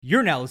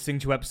You're now listening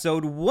to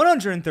episode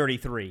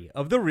 133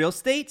 of the Real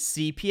Estate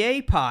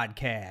CPA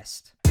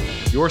Podcast.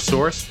 Your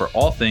source for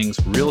all things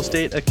real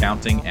estate,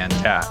 accounting, and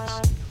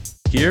tax.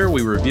 Here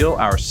we reveal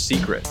our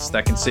secrets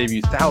that can save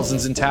you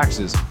thousands in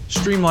taxes,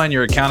 streamline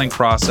your accounting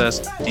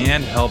process,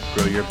 and help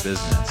grow your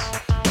business.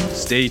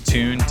 Stay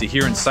tuned to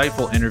hear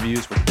insightful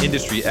interviews with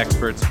industry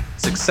experts,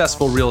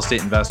 successful real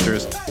estate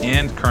investors,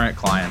 and current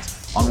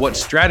clients on what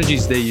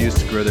strategies they use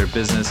to grow their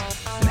business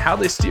and how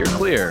they steer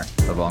clear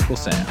of Uncle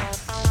Sam.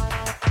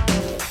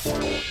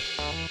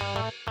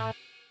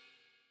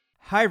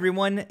 Hi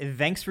everyone,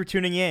 thanks for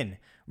tuning in.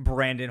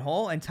 Brandon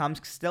Hall and Tom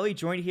Costelli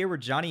joined here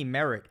with Johnny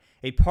Merritt,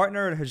 a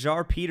partner at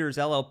Hajar Peters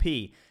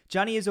LLP.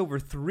 Johnny has over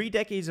 3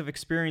 decades of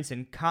experience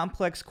in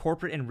complex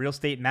corporate and real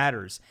estate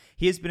matters.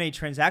 He has been a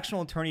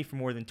transactional attorney for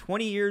more than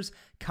 20 years,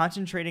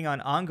 concentrating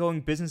on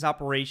ongoing business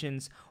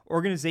operations,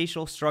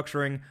 organizational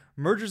structuring,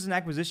 mergers and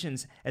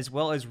acquisitions, as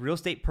well as real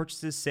estate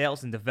purchases,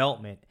 sales, and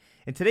development.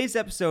 In today's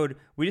episode,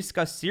 we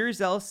discuss series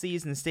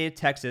LLCs in the state of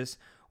Texas,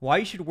 why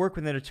you should work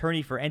with an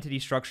attorney for entity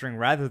structuring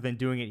rather than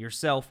doing it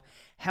yourself,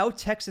 how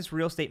Texas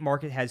real estate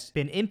market has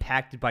been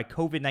impacted by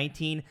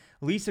COVID-19,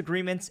 lease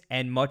agreements,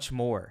 and much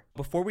more.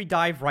 Before we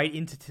dive right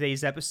into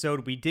today's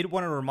episode, we did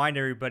want to remind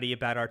everybody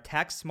about our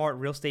Tax Smart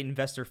Real Estate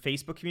Investor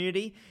Facebook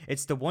community.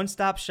 It's the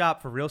one-stop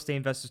shop for real estate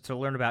investors to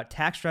learn about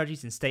tax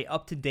strategies and stay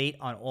up to date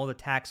on all the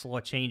tax law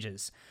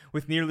changes.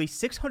 With nearly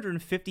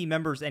 650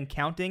 members and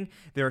counting,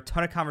 there are a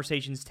ton of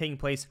conversations taking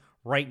place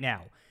right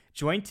now.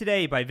 Join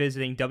today by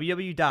visiting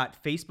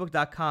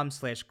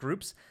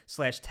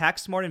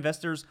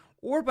www.facebook.com/groups/taxsmartinvestors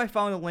or by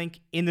following the link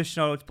in the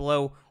show notes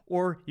below,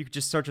 or you can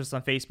just search us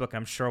on Facebook.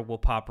 I'm sure we'll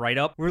pop right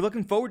up. We're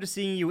looking forward to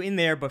seeing you in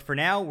there, but for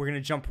now, we're going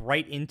to jump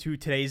right into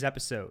today's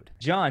episode.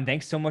 John,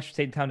 thanks so much for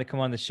taking time to come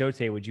on the show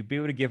today. Would you be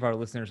able to give our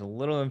listeners a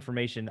little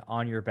information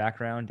on your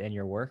background and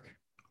your work?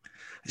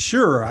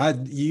 Sure.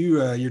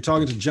 You're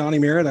talking to Johnny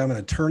Merritt. I'm an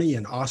attorney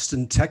in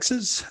Austin,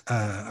 Texas.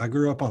 I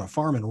grew up on a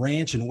farm and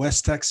ranch in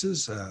West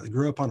Texas.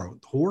 Grew up on a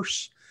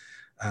horse.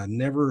 I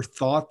never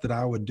thought that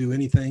I would do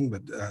anything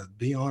but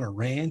be on a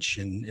ranch.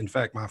 And in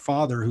fact, my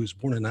father, who was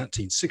born in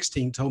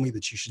 1916, told me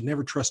that you should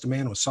never trust a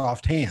man with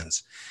soft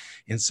hands.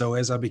 And so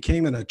as I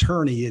became an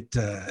attorney,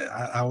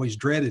 I always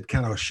dreaded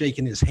kind of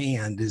shaking his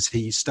hand as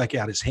he stuck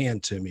out his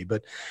hand to me.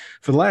 But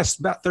for the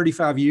last about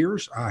 35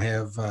 years, I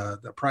have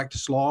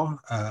practiced law.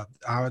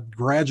 I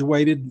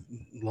graduated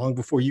long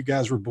before you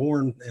guys were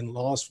born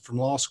from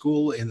law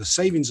school in the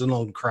savings and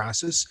loan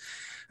crisis.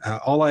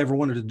 All I ever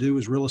wanted to do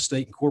was real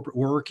estate and corporate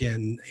work.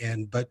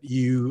 But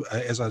you,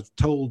 as I've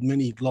told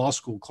many law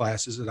school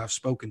classes that I've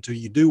spoken to,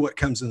 you do what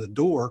comes in the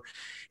door.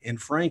 And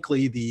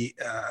frankly, the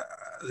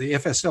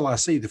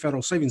FSLIC, the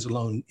Federal Savings and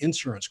Loan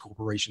Insurance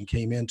Corporation,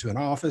 came into an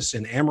office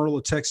in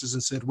Amarillo, Texas,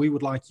 and said, we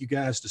would like you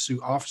guys to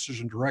sue officers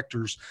and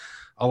directors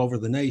all over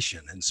the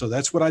nation. And so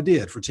that's what I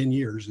did for 10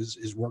 years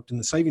is worked in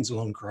the savings and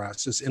loan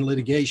crisis in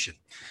litigation,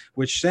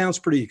 which sounds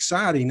pretty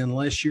exciting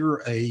unless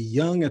you're a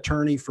young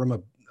attorney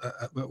from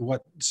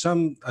what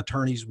some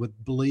attorneys would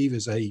believe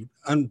is a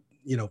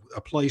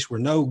place where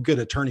no good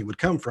attorney would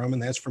come from,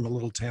 and that's from a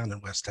little town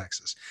in West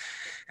Texas.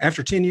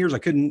 After 10 years, I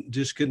couldn't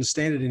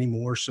stand it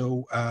anymore.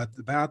 So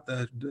about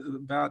the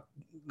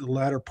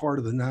latter part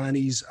of the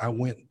 90s, I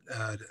went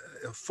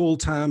full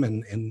time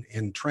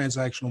in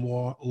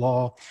transactional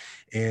law,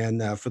 and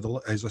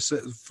as I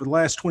said, for the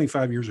last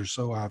 25 years or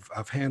so,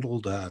 I've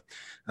handled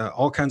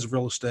all kinds of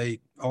real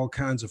estate, all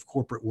kinds of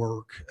corporate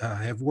work.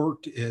 Have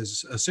worked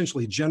as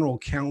essentially general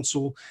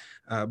counsel.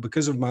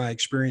 Because of my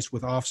experience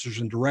with officers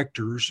and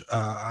directors,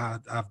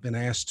 I've been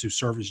asked to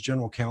serve as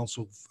general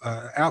counsel,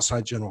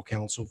 outside general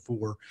counsel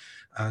for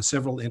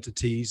several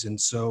entities. And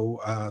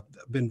so I've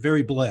been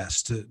very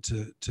blessed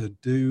to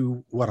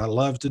do what I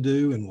love to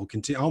do, and will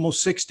continue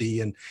almost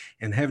 60 and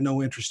have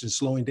no interest in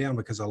slowing down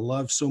because I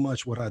love so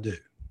much what I do.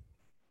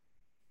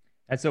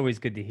 That's always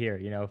good to hear.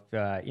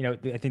 I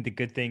think the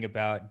good thing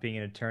about being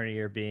an attorney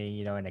or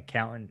being, an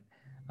accountant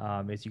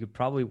is you could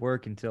probably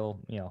work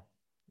until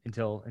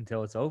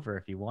it's over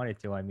if you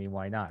wanted to. I mean,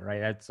 why not, right?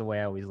 That's the way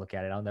I always look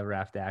at it. I'll never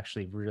have to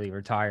actually really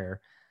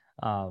retire.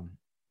 And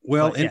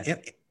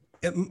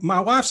my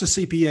wife's a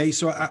CPA,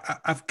 so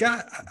I've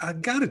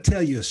got to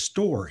tell you a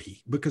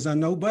story because I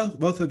know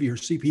both of you are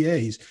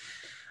CPAs.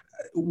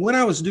 When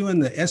I was doing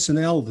the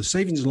SNL, the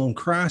Savings and Loan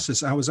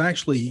Crisis, I was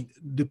actually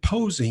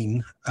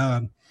deposing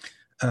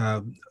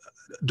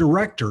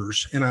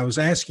directors, and I was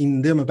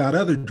asking them about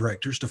other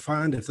directors to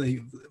find if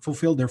they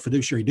fulfilled their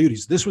fiduciary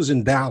duties. This was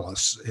in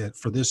Dallas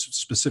for this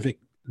specific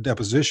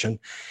deposition.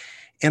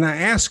 And I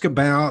asked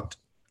about,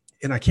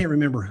 and I can't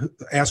remember,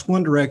 asked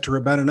one director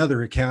about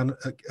another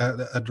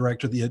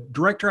director. The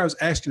director I was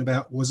asking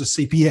about was a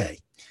CPA.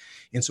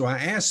 And so I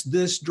asked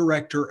this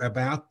director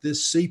about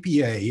this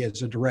CPA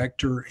as a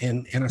director,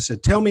 and I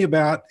said, tell me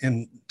about,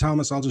 and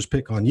Thomas, I'll just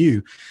pick on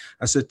you.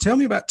 I said, tell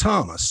me about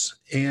Thomas.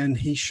 And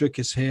he shook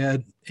his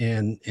head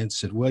and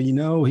said, well,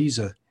 he's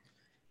a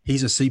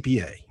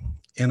CPA.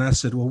 And I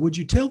said, well, would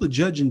you tell the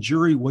judge and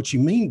jury what you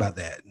mean by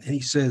that? And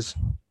he says,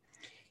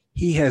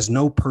 he has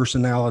no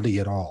personality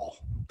at all.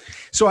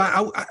 So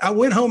I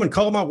went home and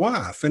called my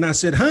wife and I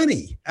said,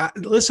 honey,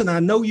 listen, I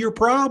know your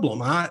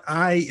problem.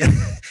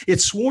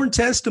 It's sworn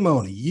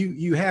testimony.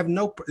 You have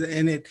no,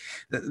 and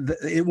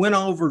it went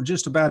over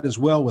just about as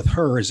well with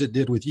her as it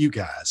did with you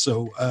guys.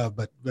 So,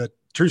 but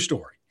true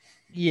story.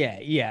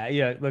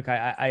 Yeah. Look,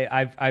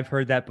 I've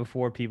heard that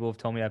before. People have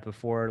told me that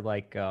before.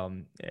 Like,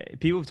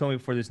 people have told me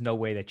before, there's no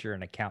way that you're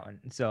an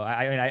accountant. So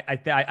I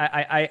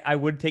mean, I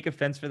would take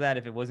offense for that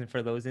if it wasn't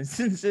for those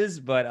instances.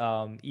 But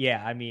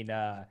yeah, I mean,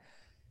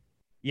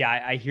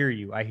 yeah, I hear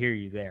you. I hear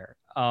you there.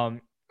 Now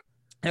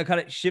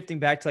kind of shifting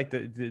back to like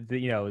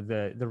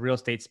the real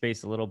estate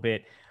space a little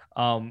bit.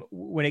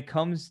 When it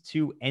comes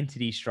to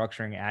entity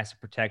structuring asset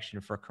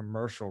protection for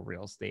commercial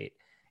real estate,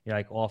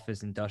 like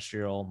office,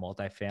 industrial,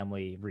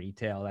 multifamily,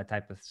 retail, that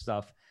type of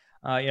stuff.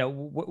 How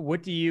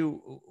do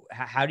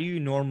you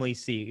normally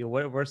see,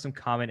 what are some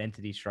common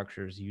entity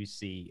structures you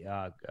see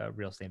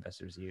real estate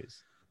investors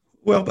use?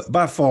 Well,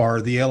 by far,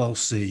 the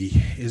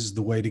LLC is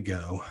the way to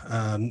go.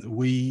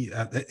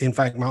 In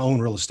fact, my own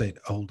real estate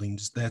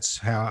holdings, that's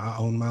how I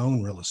own my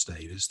own real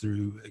estate, is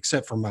through,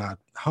 except for my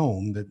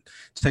home, that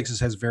Texas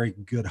has very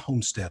good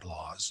homestead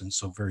laws, and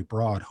so very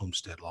broad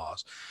homestead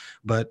laws.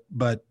 But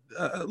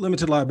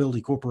limited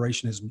liability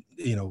corporation is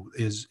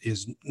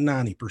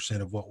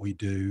 90% of what we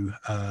do.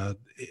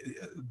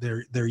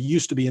 There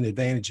used to be an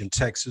advantage in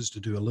Texas to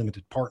do a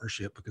limited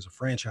partnership because of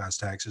franchise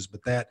taxes,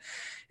 but that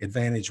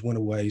advantage went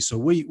away. So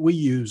we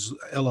use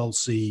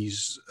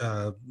LLCs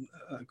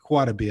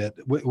quite a bit.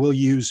 We'll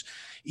use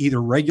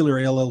either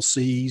regular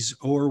LLCs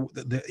or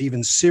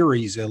even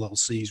series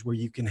LLCs, where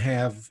you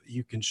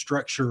can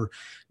structure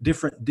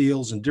different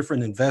deals and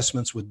different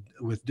investments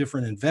with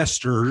different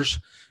investors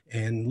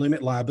and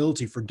limit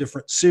liability for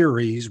different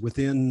series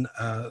within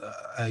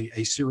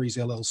a series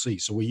LLC.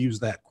 So we use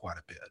that quite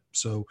a bit.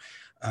 So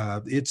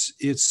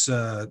it's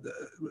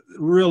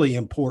really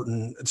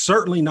important. It's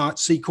certainly not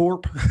C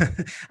Corp.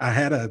 I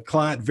had a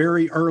client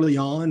very early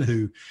on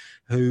who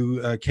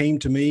came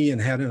to me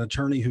and had an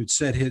attorney who'd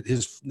said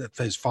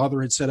his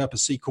father had set up a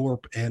C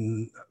Corp,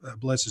 and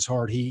bless his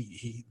heart,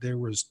 there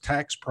was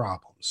tax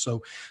problems.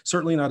 So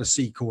certainly not a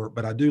C Corp,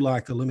 but I do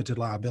like the limited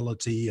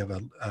liability of a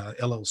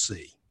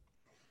LLC.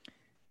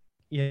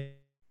 Yeah.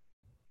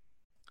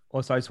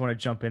 Also, I just want to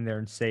jump in there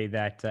and say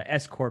that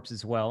S corps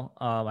as well.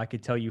 I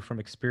could tell you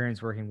from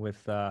experience working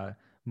with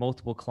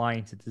multiple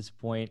clients at this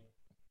point,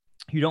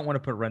 you don't want to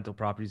put rental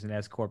properties in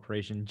S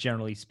corporation.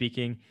 Generally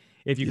speaking,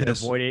 if you can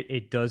avoid it,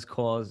 it does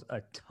cause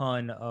a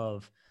ton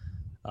of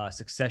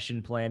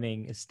succession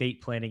planning,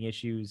 estate planning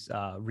issues,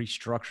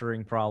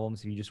 restructuring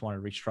problems. If you just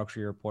want to restructure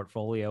your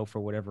portfolio for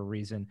whatever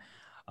reason.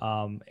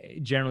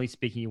 Generally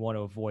speaking, you want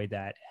to avoid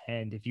that.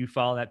 And if you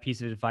follow that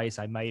piece of advice,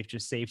 I might have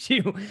just saved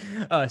you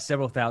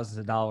several thousands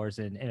of dollars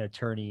in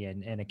attorney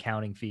and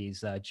accounting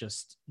fees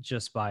just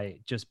by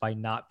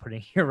not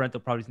putting your rental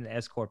properties in the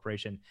S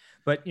corporation.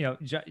 But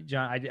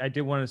John, I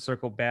did want to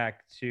circle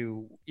back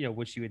to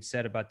what you had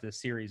said about the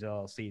series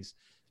LLCs,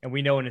 and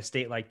we know in a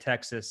state like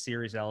Texas,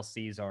 series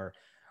LLCs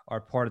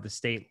are part of the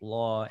state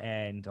law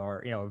and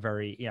are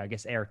very I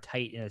guess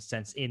airtight in a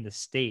sense in the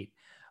state.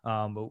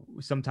 But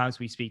sometimes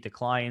we speak to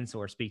clients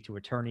or speak to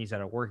attorneys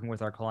that are working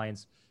with our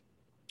clients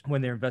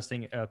when they're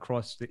investing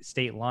across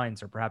state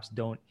lines, or perhaps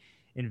don't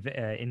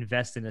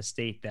invest in a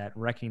state that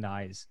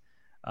recognize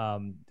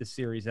the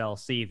series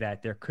LLC,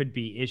 that there could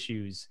be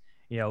issues,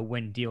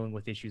 when dealing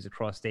with issues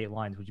across state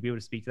lines. Would you be able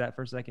to speak to that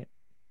for a second?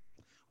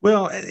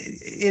 Well,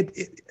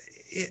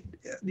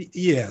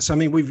 yes. I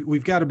mean,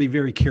 we've got to be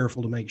very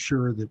careful to make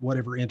sure that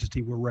whatever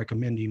entity we're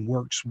recommending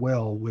works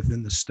well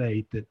within the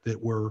state that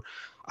we're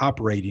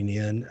operating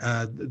in.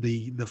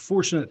 The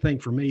fortunate thing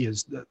for me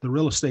is that the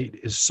real estate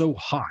is so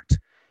hot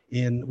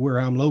in where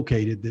I'm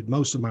located that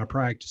most of my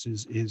practice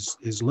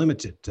is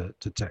limited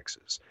to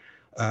Texas.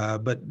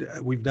 But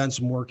we've done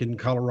some work in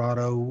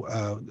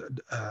Colorado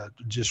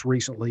just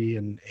recently,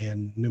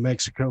 and New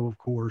Mexico, of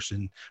course.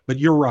 But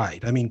you're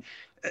right. I mean,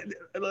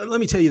 let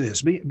me tell you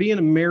this: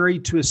 being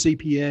married to a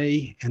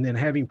CPA and then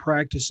having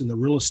practiced in the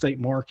real estate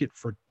market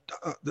for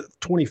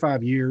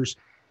 25 years,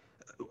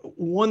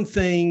 one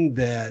thing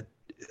that,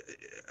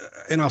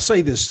 and I'll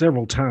say this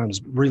several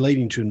times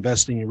relating to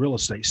investing in real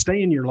estate,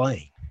 stay in your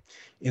lane.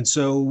 And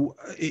so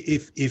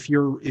if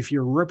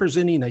you're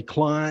representing a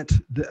client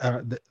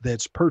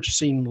that's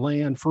purchasing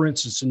land, for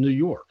instance, in New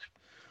York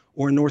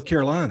or in North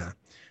Carolina,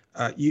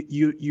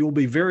 you'll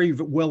be very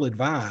well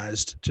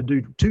advised to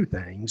do two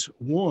things.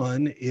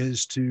 One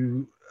is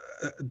to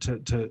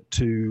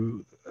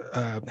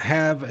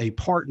have a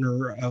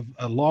partner, of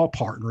a law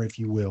partner, if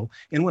you will.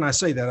 And when I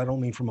say that, I don't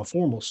mean from a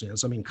formal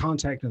sense. I mean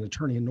contact an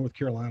attorney in North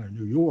Carolina or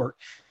New York,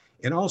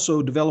 and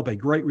also develop a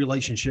great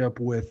relationship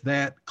with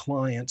that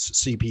client's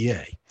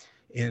CPA.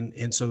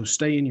 And so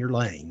stay in your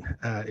lane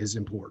is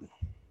important.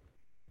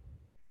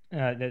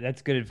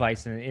 That's good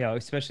advice, and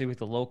especially with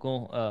the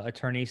local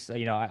attorneys.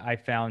 I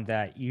found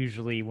that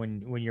usually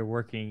when you're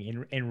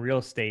working in real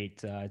estate,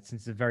 since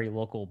it's a very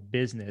local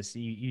business,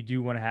 you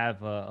do want to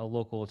have a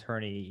local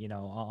attorney,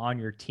 on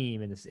your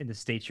team in the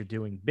states you're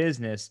doing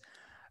business,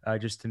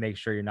 just to make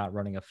sure you're not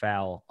running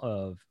afoul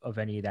of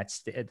any of that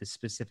the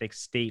specific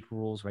state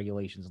rules,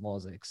 regulations,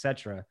 laws,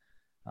 etc.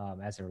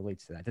 As it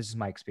relates to that. This is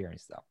my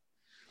experience, though.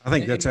 I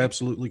think that's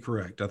absolutely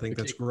correct. I think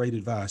that's great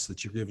advice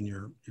that you're giving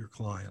your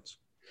clients.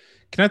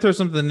 Can I throw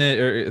something in,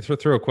 or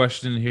throw a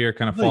question in here,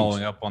 kind of Please.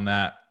 following up on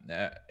that?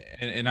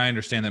 And I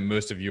understand that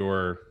most of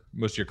your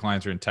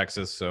clients are in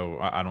Texas, so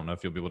I don't know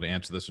if you'll be able to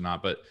answer this or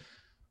not. But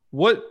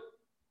what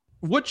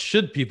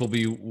should people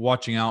be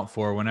watching out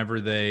for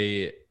whenever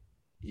they,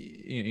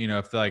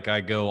 if like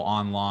I go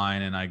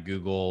online and I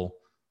Google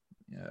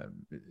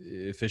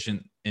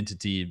efficient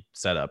entity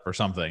setup or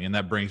something, and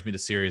that brings me to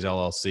series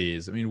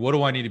LLCs? I mean, what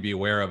do I need to be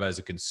aware of as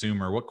a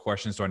consumer? What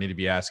questions do I need to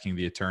be asking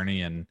the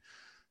attorney? And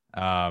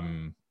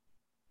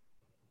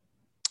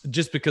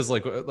just because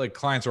like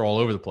clients are all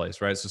over the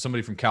place, right? So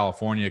somebody from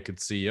California could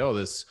see, oh,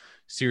 this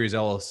series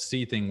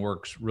LLC thing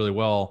works really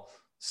well,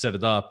 set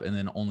it up, and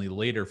then only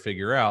later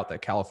figure out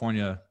that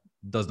California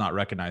does not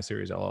recognize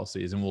series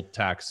LLCs and will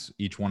tax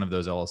each one of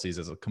those LLCs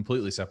as a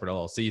completely separate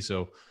LLC.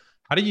 So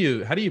how do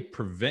you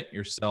prevent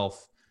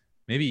yourself,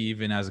 maybe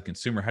even as a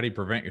consumer, how do you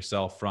prevent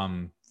yourself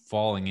from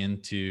falling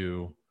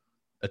into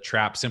a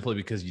trap simply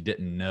because you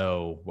didn't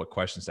know what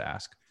questions to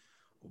ask?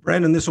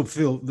 Brandon, this will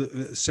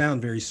sound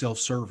very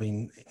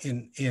self-serving,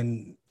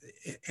 and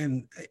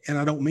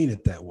I don't mean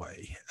it that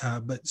way.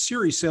 But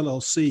series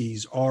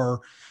LLCs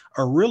are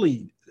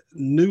really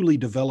newly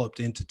developed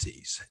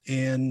entities,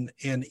 and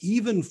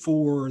even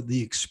for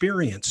the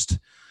experienced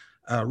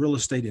real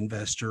estate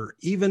investor,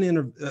 even in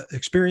an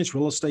experienced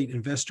real estate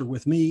investor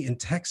with me in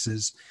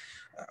Texas,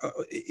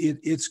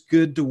 it's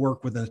good to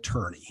work with an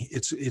attorney.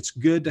 It's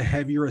good to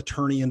have your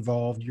attorney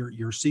involved,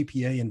 your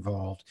CPA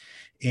involved,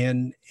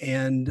 and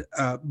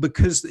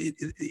because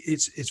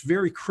it's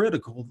very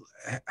critical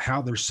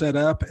how they're set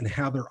up and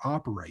how they're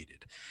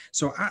operated.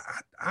 So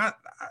I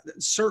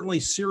certainly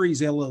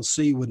series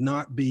LLC would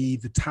not be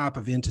the type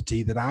of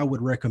entity that I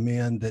would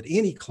recommend that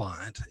any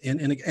client,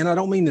 and I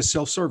don't mean this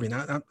self-serving.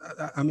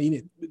 I mean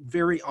it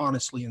very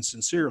honestly and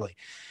sincerely.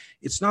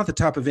 It's not the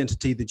type of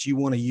entity that you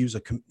want to use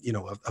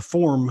a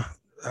form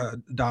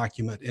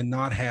document and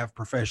not have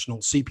professional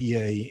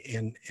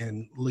CPA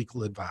and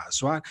legal advice.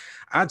 So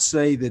I'd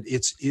say that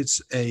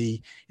it's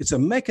a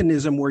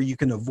mechanism where you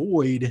can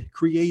avoid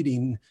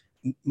creating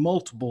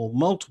multiple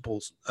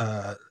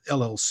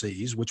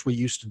LLCs, which we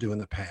used to do in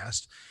the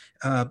past.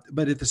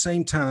 But at the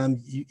same time,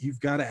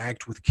 you've got to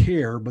act with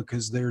care,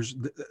 because there's,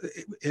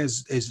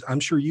 as I'm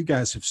sure you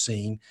guys have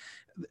seen,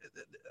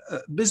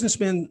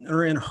 businessmen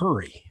are in a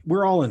hurry.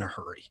 We're all in a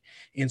hurry.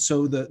 And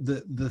so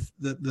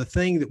the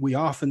thing that we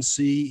often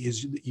see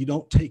is you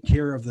don't take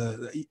care of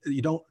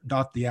you don't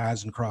dot the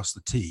I's and cross the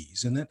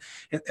T's. And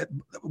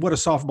what a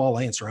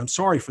softball answer. I'm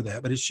sorry for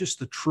that, but it's just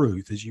the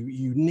truth. Is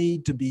you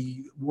need to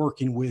be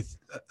working with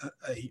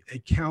a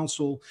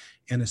counsel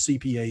and a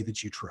CPA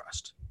that you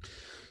trust.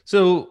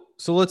 So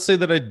let's say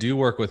that I do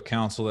work with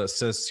counsel that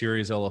says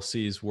series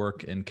LLCs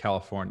work in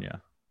California.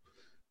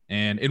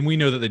 And we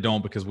know that they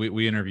don't, because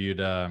we interviewed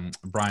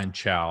Brian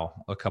Chow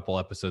a couple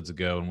episodes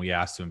ago, and we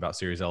asked him about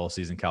series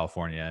LLCs in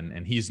California,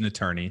 and he's an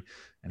attorney,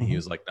 and he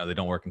was like, no, they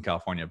don't work in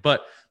California.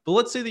 But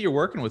let's say that you're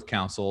working with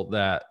counsel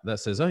that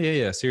says, oh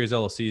yeah, series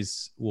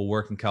LLCs will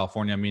work in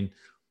California. I mean,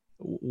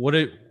 what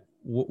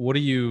do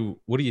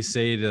you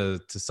say to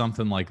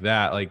something like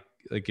that? Like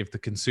if the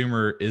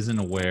consumer isn't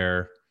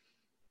aware.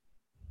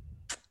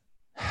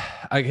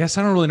 I guess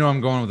I don't really know where I'm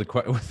going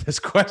with this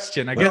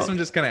question. I guess I'm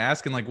just kind of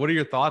asking, like, what are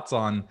your thoughts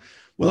on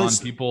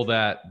people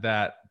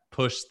that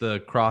push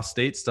the cross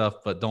state stuff,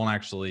 but don't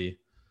actually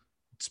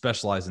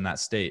specialize in that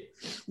state?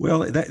 Well,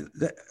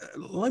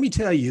 let me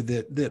tell you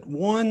that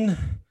one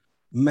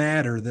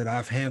matter that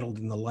I've handled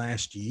in the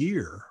last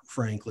year,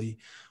 frankly,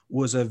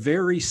 was a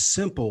very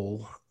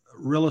simple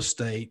real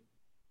estate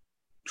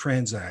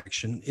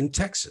transaction in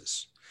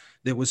Texas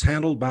that was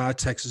handled by a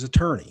Texas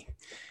attorney.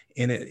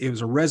 And it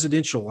was a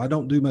residential. I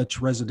don't do much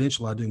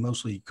residential. I do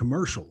mostly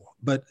commercial.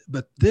 But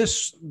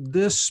this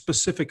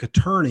specific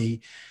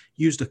attorney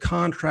used a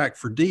contract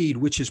for deed,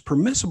 which is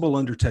permissible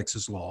under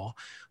Texas law.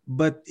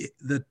 But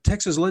the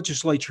Texas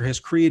legislature has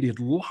created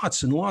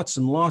lots and lots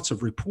and lots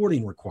of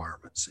reporting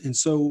requirements. And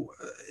so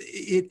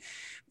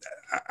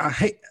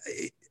I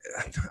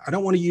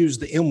don't want to use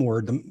the M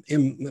word, the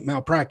M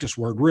malpractice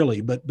word, really,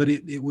 but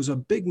it was a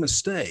big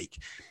mistake.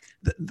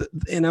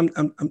 And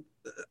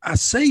I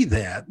say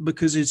that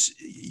because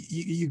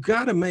you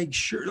got to make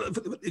sure.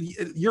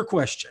 Your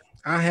question.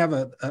 I have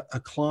a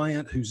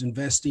client who's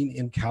investing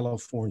in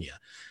California.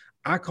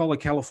 I call a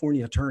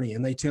California attorney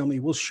and they tell me,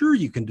 well, sure,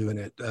 you can do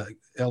an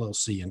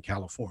LLC in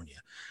California.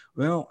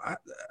 Well,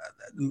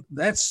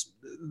 that's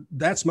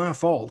my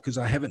fault, because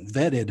I haven't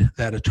vetted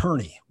that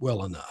attorney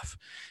well enough.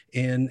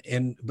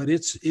 But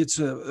it's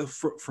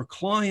for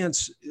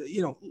clients,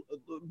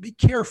 be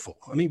careful.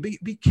 I mean,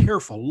 be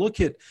careful. Look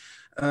at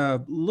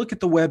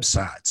the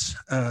websites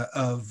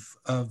of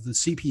the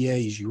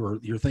CPAs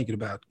you're thinking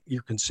about,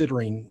 you're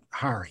considering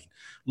hiring.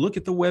 Look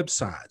at the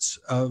websites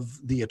of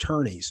the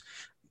attorneys.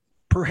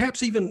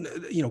 perhaps even,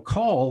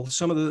 call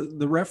some of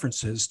the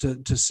references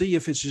to see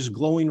if it's just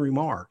glowing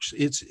remarks.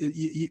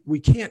 We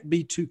can't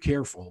be too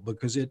careful,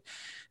 because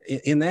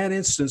in that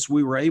instance,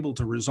 we were able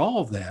to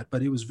resolve that,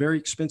 but it was very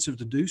expensive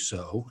to do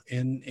so,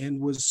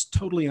 and was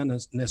totally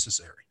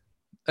unnecessary.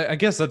 I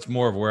guess that's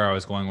more of where I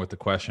was going with the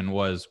question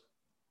was,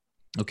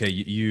 okay,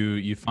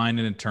 you find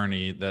an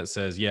attorney that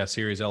says, yeah,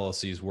 Series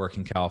LLCs work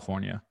in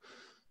California.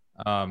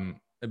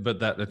 But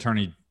that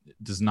attorney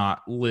does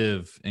not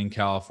live in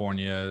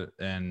California,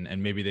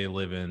 and maybe they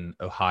live in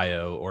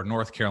Ohio or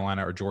North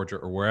Carolina or Georgia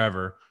or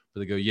wherever,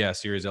 but they go, yeah,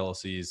 Series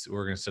LLCs,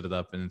 we're going to set it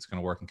up and it's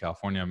going to work in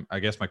California. I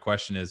guess my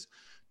question is,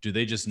 do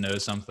they just know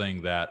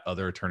something that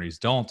other attorneys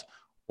don't,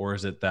 or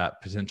is it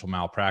that potential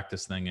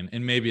malpractice thing?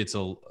 And maybe it's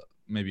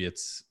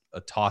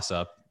a toss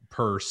up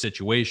per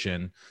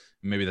situation.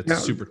 Maybe that's a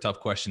super tough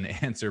question to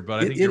answer, but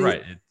I think you're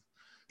right.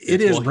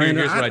 It is, Brandon.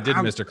 Here's what I did,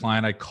 Mr.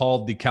 Klein. I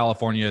called the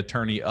California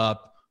attorney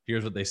up.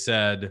 Here's what they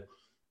said,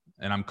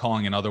 and I'm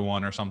calling another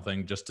one or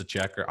something just to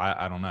check, or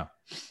I don't know.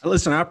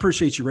 Listen, I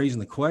appreciate you raising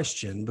the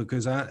question,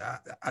 because I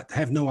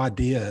have no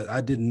idea.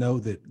 I didn't know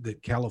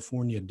that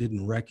California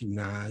didn't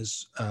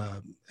recognize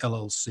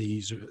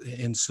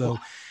LLCs, and so.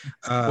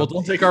 Well,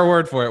 don't take our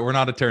word for it. We're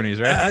not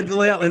attorneys, right?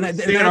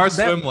 In our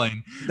swim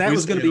lane. That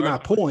was going to be my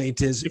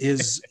point. It's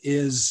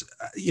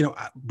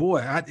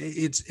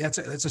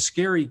a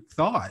scary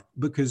thought,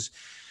 because.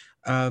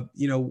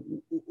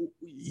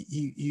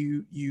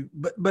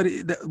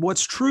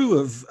 What's true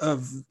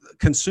of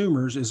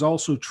consumers is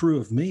also true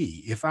of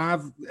me.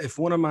 If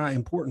one of my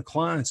important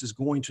clients is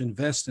going to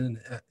invest in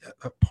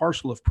a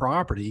parcel of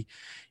property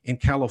in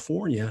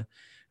California,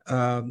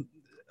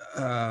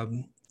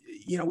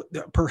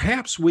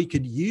 perhaps we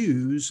could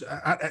use,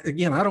 I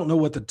don't know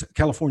what the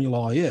California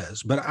law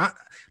is, but I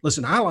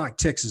like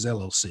Texas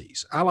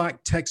LLCs. I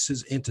like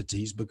Texas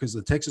entities, because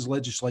the Texas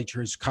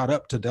legislature has caught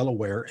up to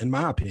Delaware, in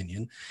my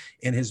opinion,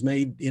 and has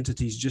made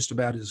entities just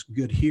about as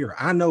good here.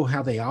 I know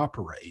how they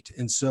operate.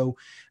 And so,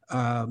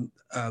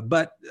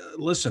 but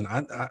listen,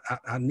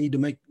 I need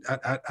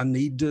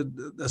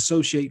to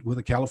associate with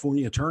a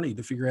California attorney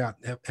to figure out,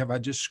 have I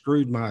just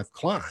screwed my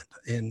client?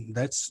 And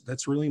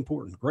that's really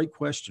important. Great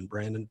question,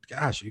 Brandon.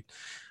 Gosh,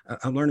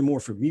 I'm learning more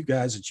from you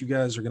guys that you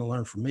guys are going to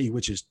learn from me,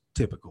 which is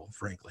typical,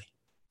 frankly.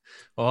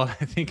 Well,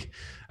 I think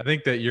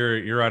that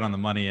you're right on the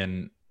money,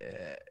 and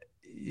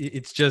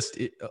it's just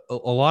a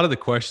lot of the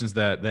questions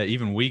that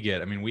even we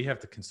get. I mean, we have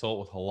to consult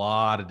with a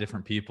lot of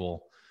different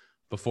people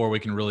before we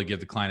can really give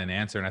the client an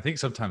answer. And I think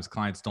sometimes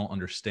clients don't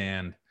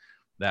understand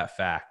that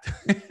fact.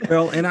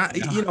 Well, and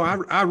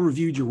I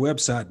reviewed your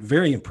website.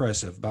 Very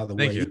impressive, by the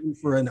way, even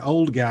for an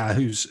old guy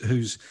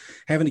who's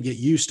having to get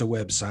used to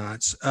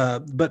websites.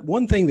 But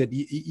one thing that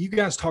you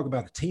guys talk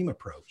about, a team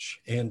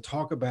approach, and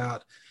talk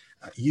about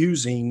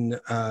using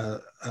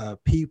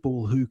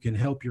people who can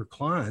help your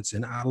clients.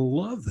 And I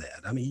love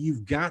that. I mean,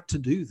 you've got to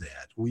do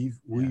that.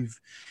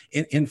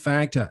 In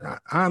fact,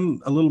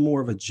 I'm a little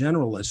more of a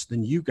generalist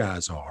than you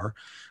guys are,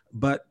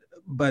 but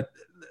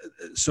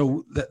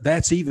so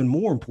that's even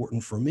more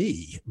important for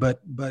me. But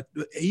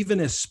even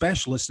as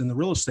specialists in the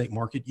real estate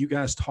market, you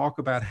guys talk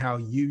about how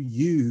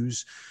you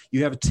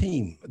have a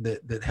team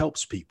that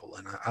helps people.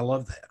 And I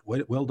love that.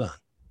 Well done.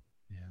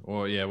 Yeah.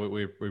 Well, yeah,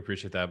 we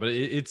appreciate that, but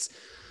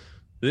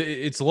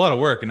it's a lot of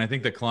work. And I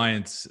think that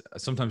clients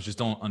sometimes just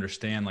don't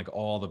understand like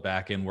all the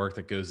back end work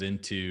that goes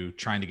into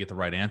trying to get the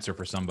right answer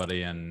for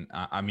somebody. And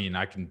I mean,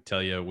 I can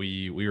tell you,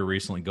 we were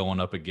recently going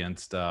up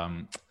against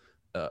a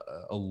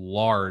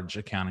large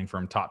accounting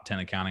firm, top 10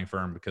 accounting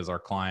firm, because our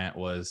client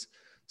was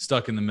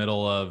stuck in the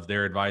middle of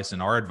their advice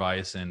and our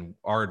advice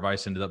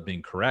ended up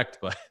being correct.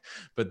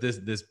 But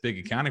this big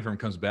accounting firm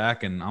comes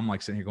back, and I'm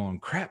like sitting here going,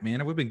 crap, man,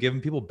 have we been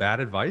giving people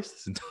bad advice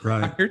this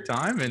entire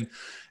time? And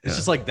it's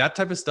just like that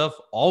type of stuff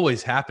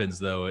always happens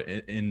though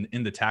in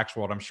the tax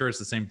world. I'm sure it's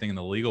the same thing in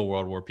the legal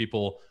world, where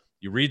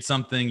you read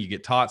something, you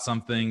get taught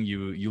something,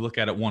 you look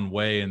at it one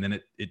way, and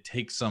then it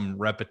takes some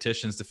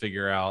repetitions to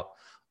figure out,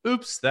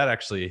 oops, that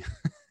actually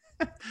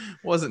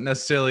wasn't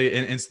necessarily.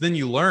 And so then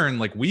you learn,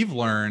 like we've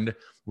learned,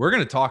 we're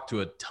going to talk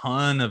to a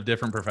ton of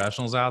different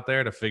professionals out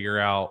there to figure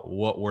out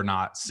what we're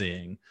not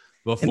seeing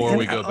before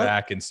we go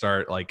back and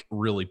start like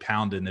really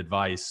pounding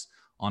advice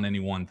on any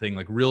one thing.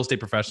 Like real estate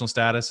professional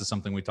status is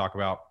something we talk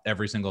about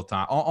every single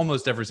time,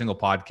 almost every single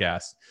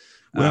podcast.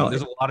 Well,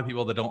 there's a lot of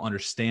people that don't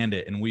understand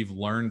it, and we've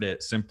learned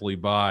it simply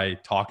by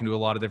talking to a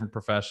lot of different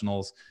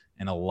professionals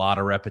and a lot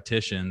of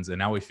repetitions. And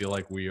now we feel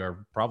like we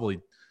are probably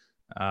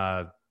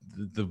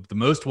the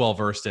most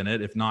well-versed in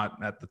it, if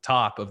not at the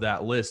top of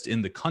that list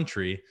in the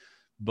country.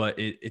 But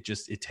it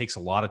takes a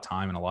lot of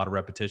time and a lot of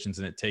repetitions,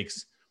 and it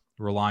takes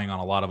relying on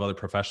a lot of other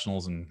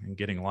professionals and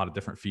getting a lot of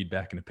different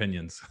feedback and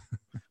opinions.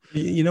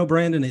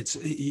 Brandon,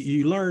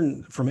 you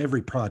learn from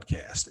every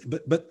podcast,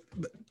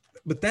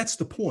 but that's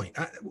the point.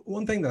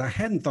 One thing that I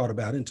hadn't thought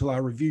about until I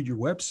reviewed your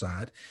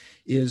website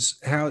is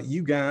how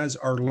you guys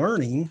are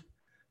learning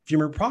from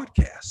your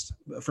podcast,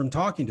 from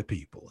talking to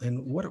people.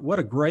 And what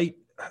a great,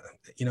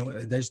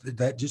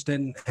 that just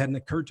hadn't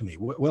occurred to me.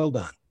 Well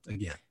done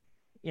again.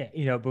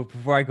 Yeah, but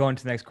before I go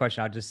into the next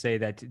question, I'll just say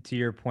that to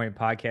your point,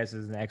 podcast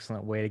is an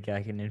excellent way to get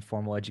like an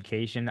informal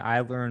education.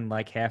 I learned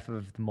like half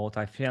of the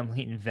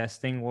multifamily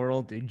investing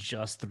world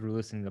just through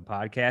listening to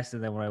podcasts,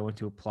 and then when I went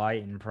to apply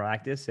it in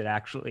practice,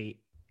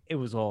 it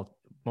was all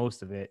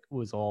most of it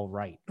was all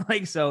right.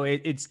 Like so,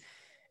 it's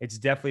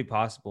definitely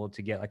possible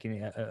to get like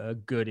a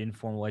good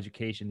informal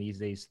education these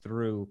days Yeah,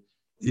 through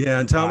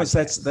and Thomas,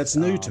 podcasts. that's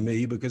new to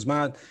me because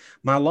my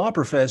law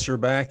professor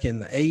back in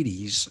the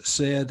 80s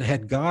said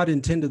had God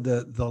intended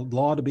the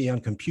law to be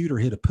on computer,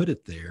 he'd have put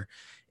it there.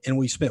 And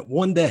we spent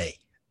one day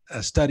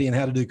studying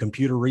how to do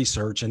computer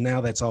research, and now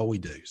that's all we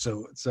do.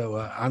 So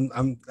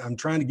I'm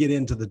trying to get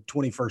into the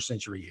 21st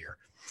century here.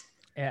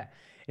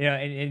 Yeah,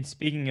 and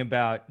speaking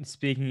about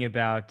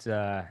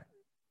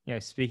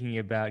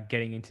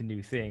getting into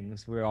new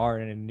things, we are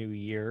in a new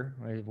year.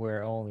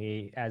 We're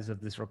only, as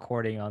of this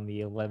recording, on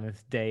the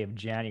 11th day of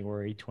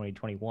January,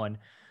 2021.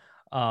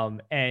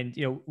 And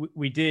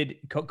we did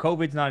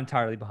COVID's not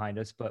entirely behind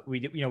us, but we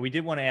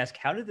did want to ask,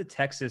 how did the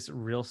Texas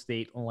real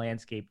estate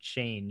landscape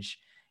change,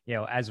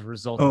 as a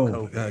result of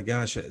COVID?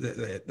 Gosh,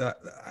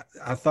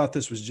 I thought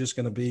this was just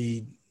going to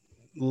be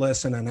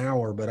less than an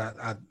hour, but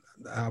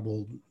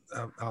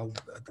I'll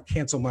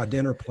cancel my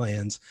dinner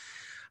plans.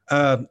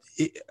 And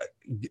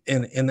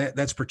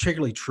that's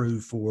particularly true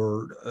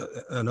for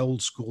an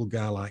old school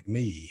guy like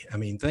me. I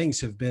mean, things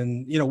have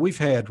been, we've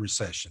had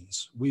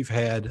recessions, we've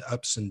had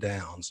ups and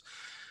downs,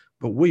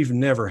 but we've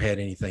never had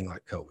anything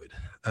like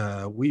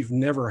COVID. We've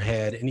never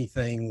had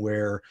anything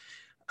where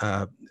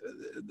the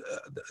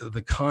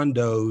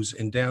condos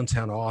in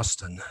downtown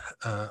Austin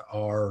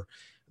are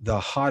the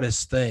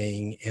hottest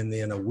thing, and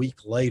then a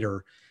week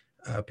later,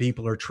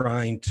 people are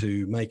trying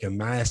to make a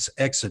mass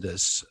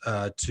exodus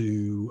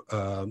to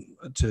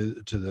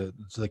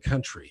the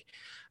country.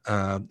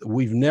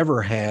 We've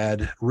never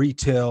had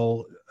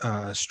retail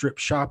strip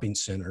shopping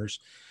centers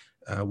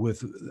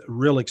with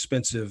real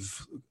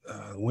expensive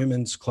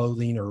women's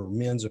clothing or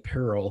men's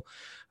apparel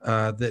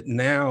that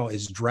now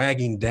is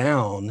dragging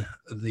down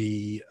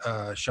the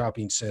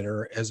shopping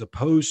center, as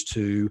opposed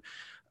to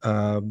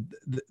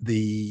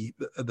the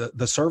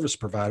service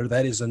provider,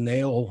 that is a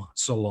nail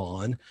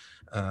salon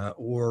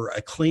or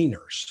a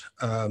cleaners.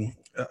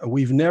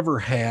 We've never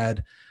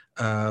had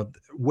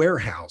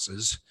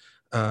warehouses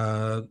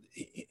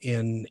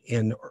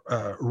in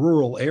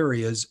rural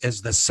areas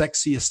as the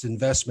sexiest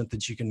investment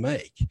that you can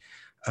make.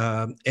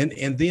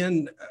 And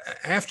then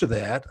after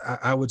that,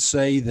 I would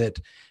say that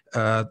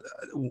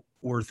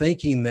we're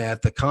thinking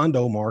that the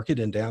condo market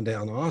in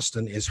downtown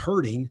Austin is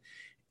hurting,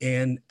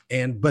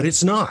 but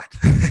it's not.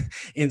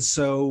 And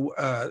so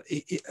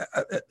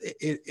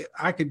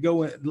I could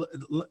go in,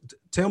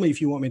 tell me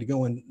if you want me to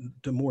go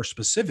into more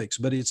specifics,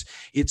 but it's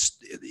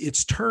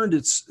turned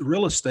its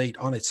real estate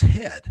on its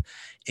head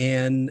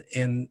and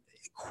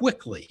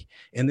quickly,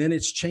 and then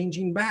it's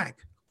changing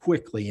back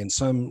quickly in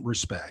some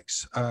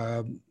respects.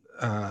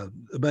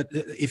 But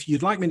if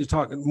you'd like me to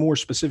talk more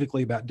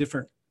specifically about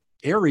different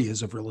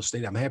areas of real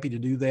estate, I'm happy to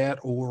do that,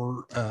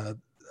 or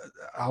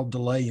I'll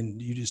delay and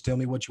you just tell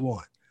me what you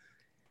want.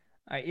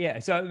 Yeah,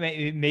 so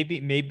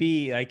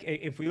maybe like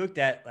if we looked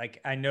at, like,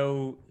 I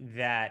know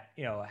that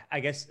I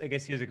guess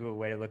here's a good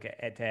way to look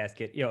at to ask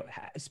it,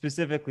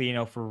 specifically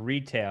for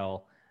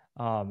retail,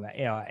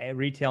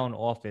 retail and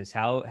office.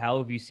 How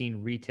have you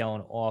seen retail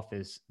and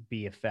office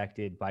be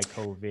affected by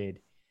COVID?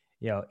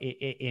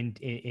 It's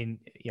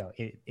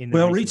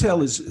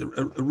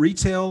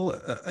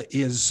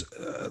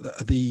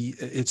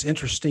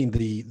interesting,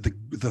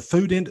 the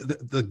food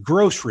the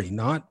grocery,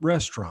 not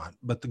restaurant,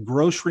 but the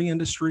grocery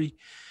industry,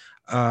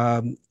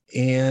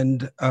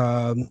 and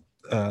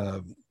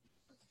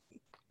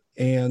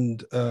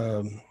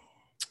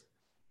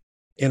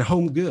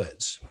home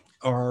goods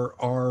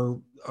are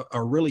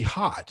really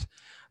hot.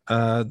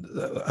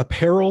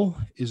 Apparel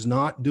is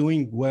not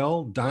doing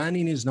well.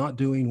 Dining is not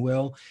doing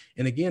well.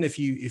 And again, if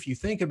you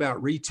think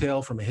about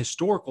retail from a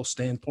historical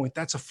standpoint,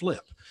 that's a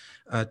flip.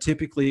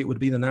 Typically, it would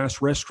be the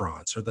nice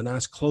restaurants or the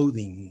nice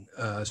clothing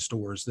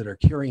stores that are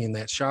carrying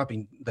that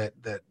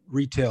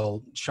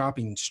retail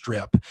shopping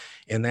strip,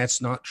 and that's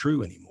not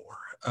true anymore.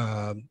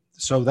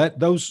 So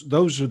those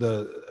are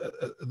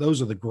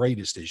the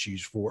greatest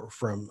issues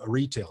from a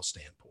retail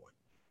standpoint.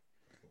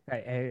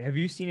 Have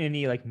you seen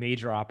any like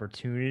major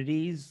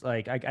opportunities?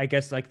 Like, I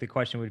guess like the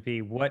question would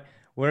be, what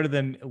are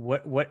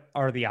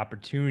the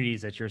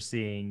opportunities that you're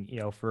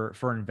seeing,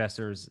 for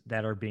investors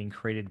that are being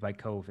created by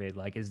COVID?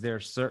 Like, is there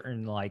a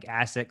certain like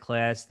asset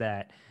class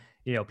that,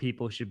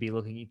 people should be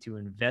looking to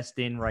invest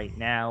in right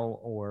now,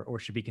 or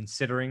should be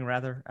considering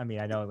rather? I mean,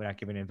 I know we're not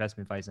giving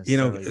investment advice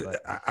necessarily,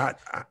 but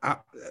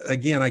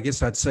I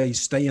guess I'd say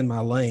stay in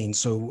my lane.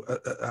 So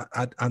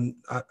I'm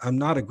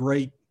not a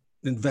great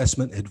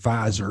investment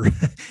advisor,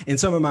 and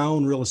some of my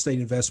own real estate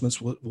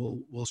investments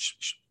will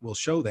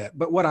show that.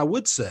 But what I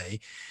would say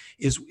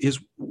is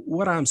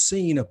what I'm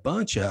seeing a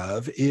bunch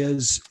of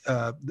is,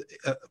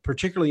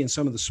 particularly in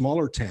some of the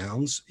smaller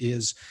towns,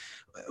 is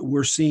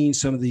we're seeing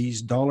some of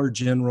these Dollar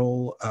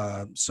General,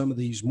 some of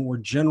these more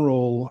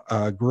general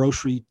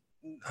grocery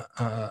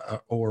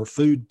or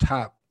food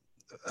type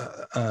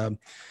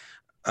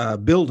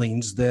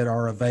buildings that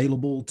are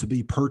available to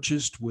be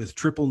purchased with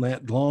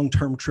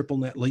long-term triple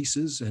net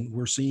leases. And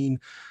we're seeing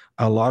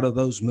a lot of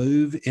those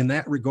move. In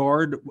that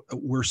regard,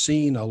 we're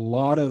seeing a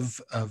lot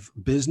of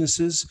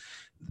businesses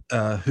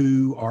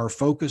who are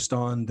focused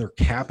on their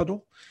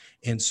capital.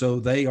 And so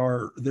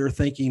they're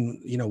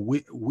thinking,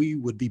 we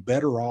would be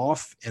better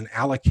off in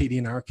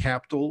allocating our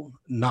capital,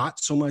 not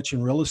so much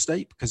in real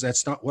estate, because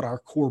that's not what our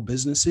core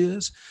business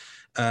is,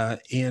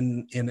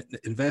 and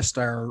invest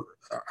our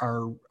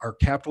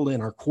capital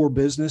in our core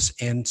business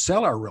and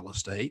sell our real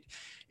estate.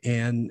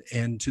 And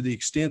to the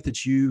extent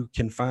that you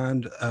can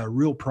find a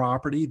real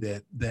property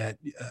that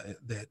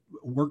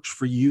works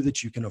for you,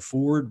 that you can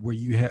afford, where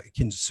you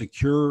can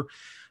secure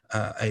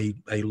a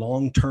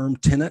long-term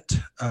tenant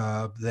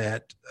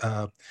that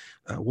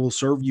will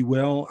serve you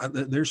well,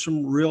 there's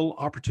some real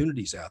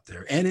opportunities out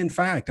there. And in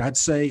fact, I'd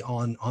say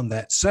on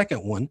that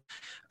second one,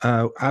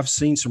 I've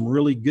seen some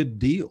really good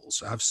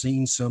deals. I've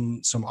seen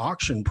some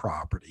auction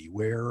property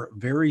where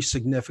very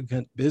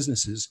significant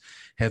businesses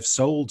have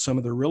sold some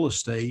of their real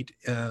estate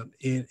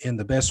in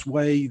the best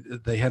way.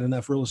 They had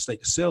enough real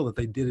estate to sell that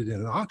they did it in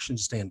an auction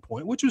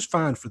standpoint, which was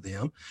fine for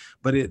them.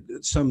 But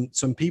some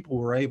people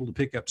were able to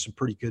pick up some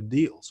pretty good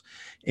deals.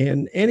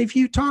 And if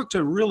you talk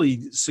to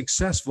really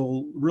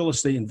successful real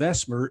estate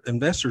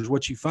investors,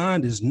 what you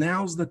find is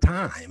now's the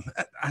time.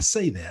 I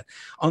say that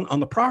on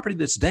the property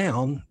that's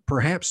down,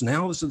 perhaps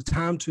now is the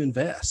time to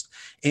invest.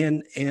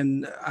 And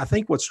I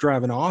think what's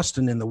driving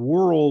Austin and the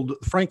world,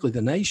 frankly,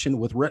 the nation,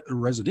 with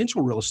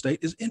residential real estate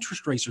is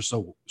interest rates are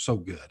so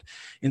good.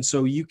 And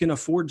so you can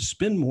afford to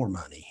spend more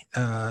money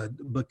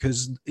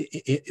because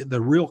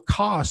the real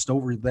cost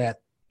over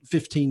that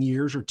 15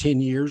 years or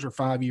 10 years or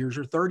 5 years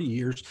or 30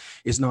 years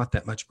is not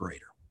that much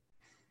greater.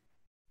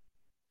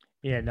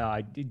 Yeah, no,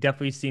 I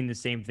definitely seen the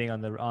same thing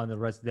on the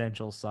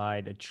residential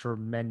side. A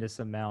tremendous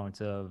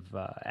amount of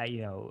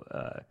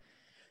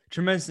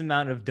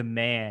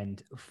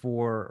demand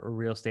for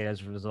real estate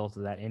as a result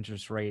of that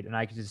interest rate. And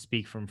I can just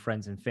speak from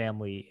friends and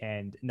family,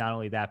 and not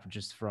only that, but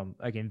just from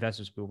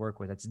investors we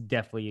work with. That's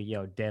definitely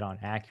dead on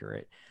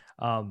accurate.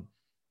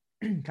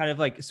 Kind of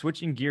like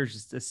switching gears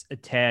just a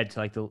tad to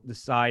like the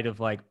side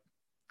of like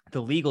the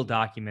legal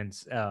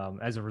documents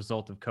as a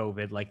result of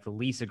COVID, like the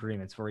lease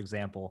agreements, for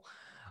example.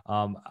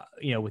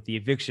 With the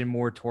eviction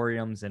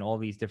moratoriums and all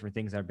these different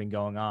things that have been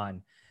going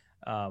on,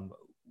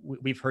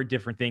 we've heard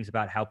different things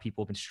about how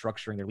people have been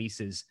structuring their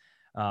leases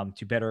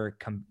to better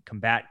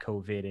combat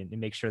COVID and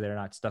make sure they're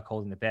not stuck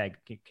holding the bag.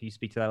 Can you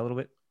speak to that a little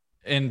bit?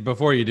 And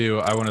before you do,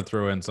 I want to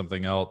throw in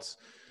something else.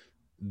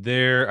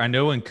 I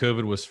know when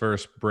COVID was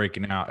first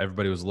breaking out,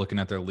 everybody was looking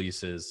at their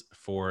leases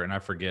for, and I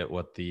forget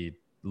what the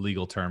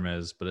legal term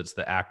is, but it's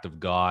the act of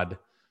God,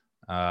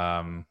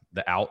 the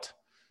out.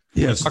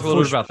 Yes. Talk a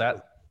little bit about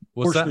that.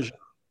 What's that? Majeure.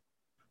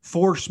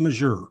 Force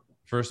majeure.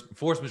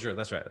 Force majeure.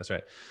 That's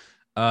right.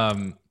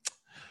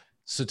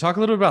 So talk a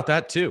little bit about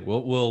that too.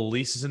 Will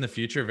leases in the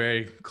future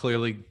very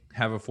clearly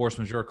have a force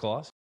majeure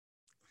clause?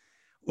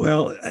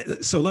 Well,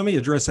 so let me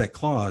address that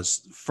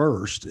clause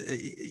first.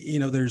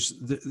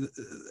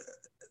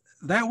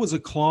 That was a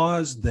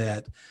clause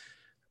that,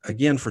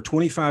 again, for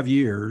 25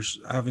 years,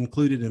 I've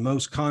included in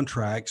most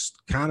contracts,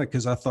 kind of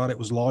because I thought it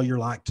was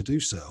lawyer-like to do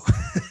so.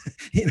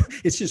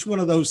 It's just one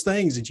of those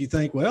things that you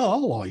think, well,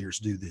 all lawyers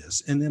do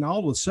this. And then all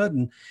of a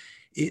sudden,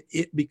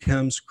 it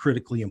becomes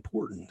critically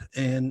important.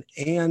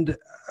 And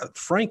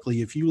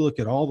frankly, if you look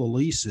at all the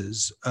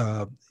leases,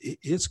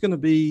 it's going to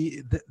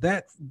be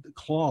that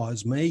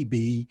clause may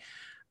be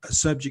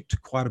subject to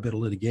quite a bit of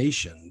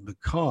litigation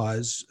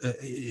because,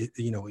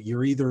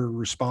 you're either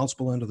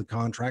responsible under the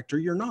contract or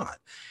you're not.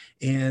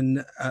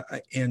 And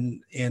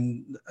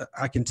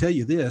I can tell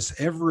you this,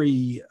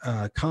 every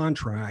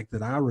contract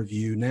that I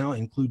review now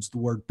includes the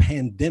word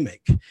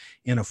pandemic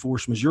in a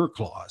force majeure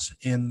clause,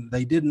 and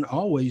they didn't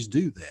always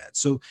do that.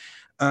 So,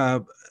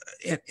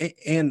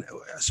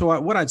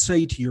 what I'd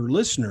say to your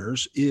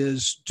listeners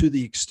is, to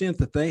the extent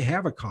that they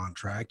have a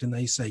contract and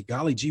they say,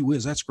 golly gee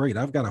whiz, that's great,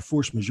 I've got a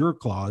force majeure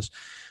clause.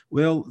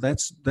 Well,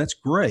 that's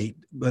great,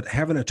 but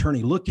have an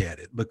attorney look at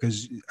it,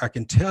 because I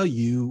can tell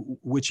you,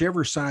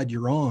 whichever side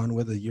you're on,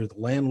 whether you're the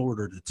landlord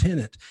or the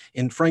tenant,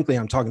 and frankly,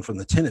 I'm talking from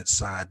the tenant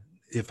side.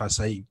 If I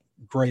say,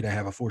 great, I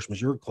have a force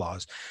majeure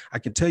clause, I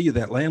can tell you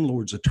that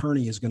landlord's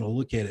attorney is going to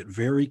look at it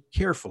very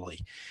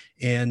carefully.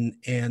 And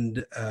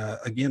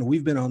again,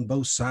 we've been on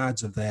both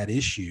sides of that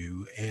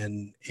issue,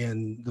 and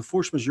the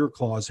force majeure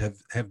clause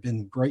have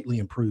been greatly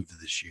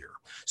improved this year.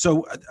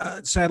 So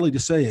sadly to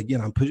say, again,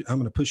 I'm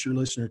going to push your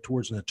listener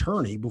towards an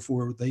attorney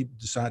before they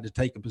decide to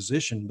take a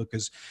position,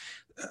 because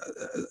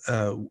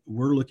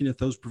we're looking at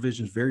those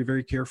provisions very,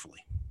 very carefully.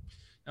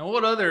 And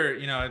what other,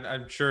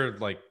 I'm sure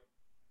like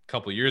a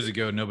couple of years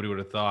ago, nobody would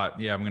have thought,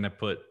 yeah, I'm going to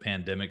put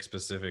pandemic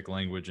specific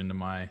language into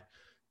my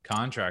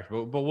contract.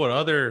 But what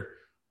other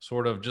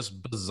sort of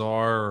just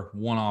bizarre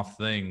one-off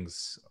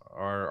things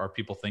are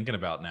people thinking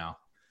about now?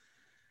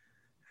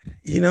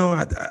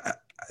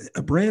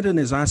 Brandon,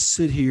 as I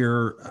sit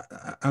here,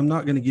 I'm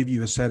not going to give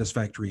you a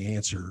satisfactory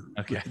answer,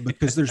 Okay.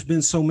 because there's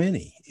been so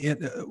many.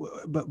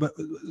 But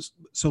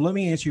so let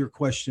me answer your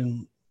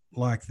question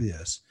like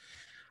this.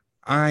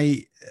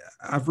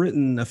 I've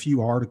written a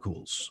few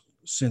articles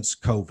since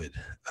COVID,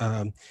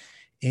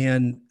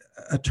 and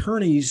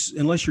attorneys,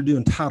 unless you're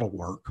doing title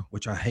work,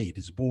 which I hate,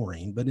 is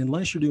boring, but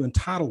unless you're doing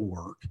title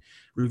work,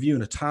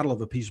 reviewing a title of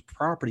a piece of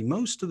property,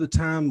 most of the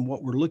time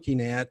what we're looking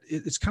at,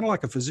 it's kind of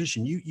like a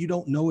physician. You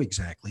don't know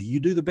exactly. You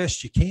do the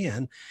best you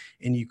can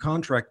and you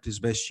contract as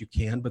best you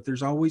can, but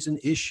there's always an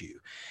issue.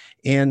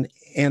 And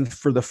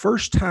for the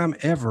first time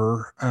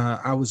ever,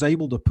 I was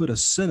able to put a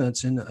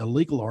sentence in a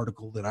legal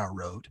article that I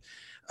wrote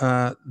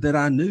that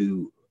I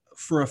knew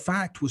for a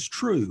fact was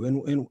true.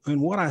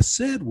 And what I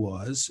said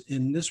was,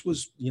 and this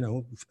was,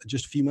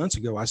 just a few months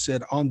ago, I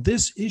said, on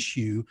this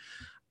issue,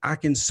 I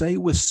can say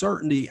with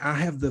certainty, I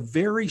have the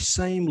very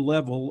same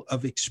level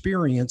of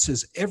experience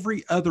as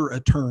every other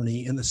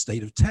attorney in the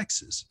state of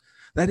Texas.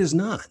 That is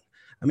none.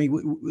 I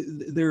mean,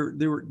 there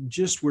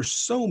were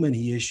so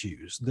many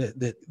issues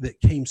that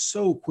came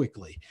so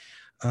quickly.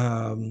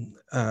 In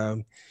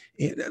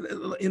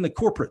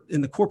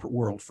the corporate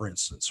world, for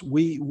instance,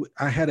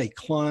 I had a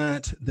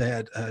client,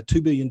 that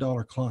 $2 billion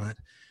client,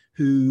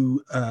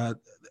 who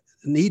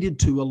needed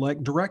to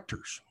elect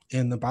directors,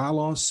 and the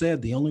bylaws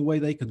said the only way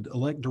they could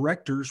elect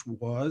directors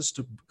was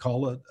to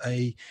call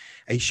a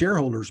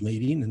shareholders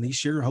meeting, and these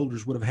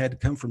shareholders would have had to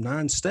come from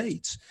 9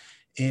 states,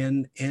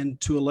 and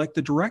to elect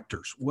the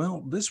directors.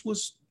 Well, this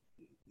was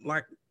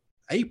like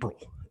April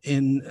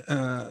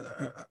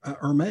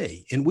or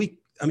May, and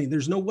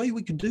there's no way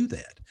we could do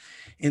that.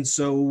 And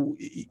so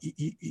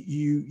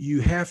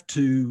you have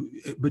to,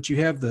 but you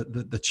have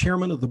the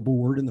chairman of the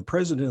board and the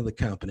president of the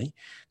company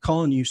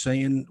calling you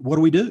saying, what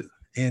do we do?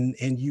 And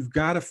you've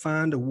got to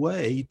find a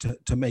way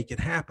to make it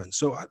happen.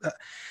 So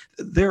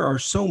there are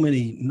so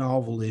many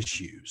novel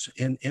issues,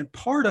 and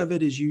part of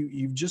it is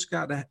you've just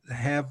got to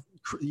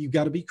you've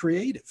got to be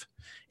creative,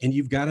 and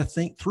you've got to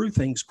think through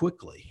things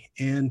quickly.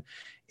 But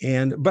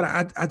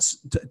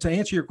to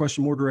answer your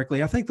question more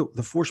directly, I think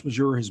the force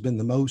majeure has been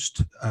the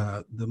most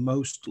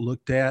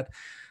looked at.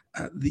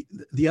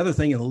 The other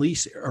thing in the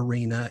lease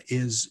arena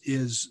is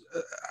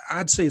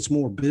I'd say it's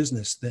more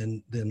business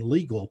than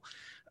legal.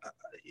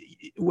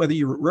 Whether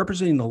you're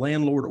representing the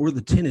landlord or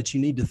the tenants,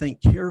 you need to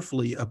think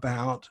carefully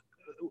about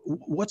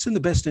what's in the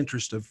best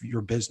interest of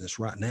your business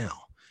right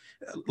now.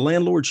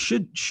 Landlord,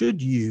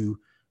 should you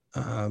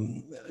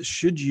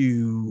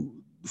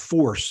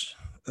force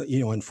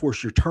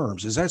enforce your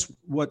terms? Is that's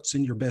what's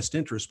in your best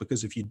interest?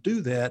 Because if you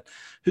do that,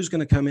 who's going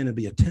to come in and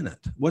be a tenant?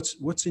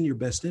 What's in your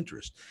best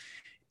interest?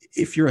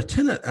 If you're a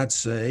tenant, I'd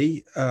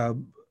say,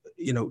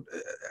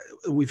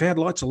 we've had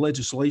lots of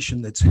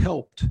legislation that's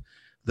helped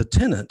the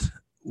tenant.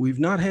 We've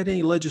not had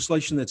any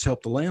legislation that's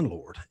helped the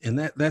landlord, and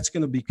that's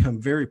going to become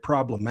very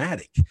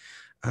problematic.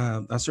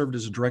 I served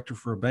as a director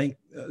for a bank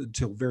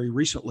until very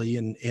recently,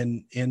 and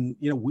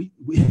we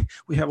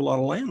have a lot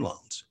of land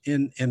loans,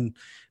 and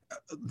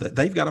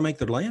they've got to make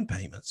their land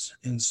payments,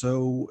 and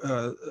so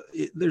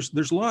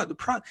there's a lot.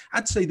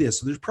 I'd say this: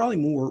 there's probably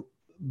more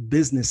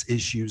business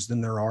issues than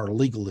there are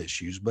legal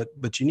issues,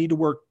 but you need to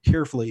work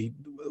carefully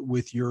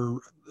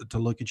to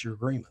look at your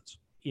agreements.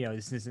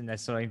 This isn't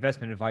necessarily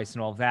investment advice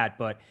and all of that,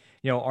 but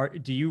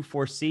do you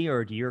foresee,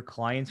 or do your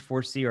clients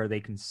foresee, are they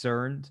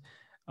concerned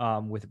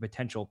with a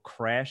potential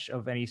crash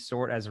of any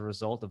sort as a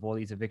result of all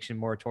these eviction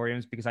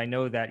moratoriums? Because I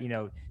know that,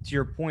 to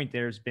your point,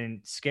 there's been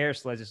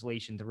scarce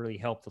legislation to really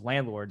help the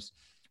landlords,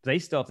 but they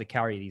still have to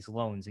carry these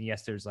loans. And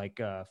yes, there's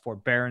like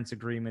forbearance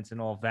agreements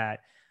and all of that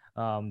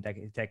that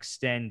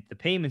extend the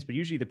payments, but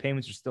usually the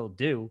payments are still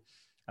due.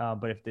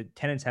 But if the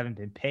tenants haven't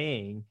been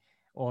paying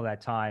all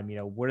that time,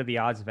 what are the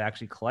odds of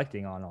actually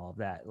collecting on all of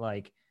that,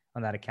 like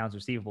on that accounts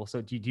receivable?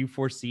 So do you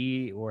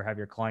foresee, or have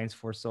your clients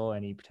foresaw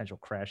any potential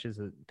crashes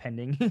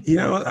pending?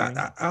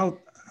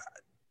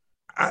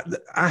 I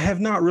have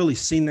not really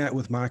seen that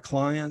with my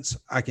clients.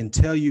 I can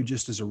tell you,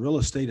 just as a real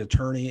estate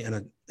attorney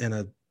and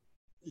an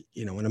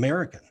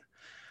American,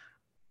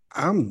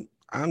 I'm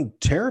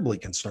terribly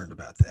concerned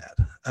about that.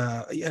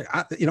 I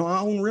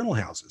own rental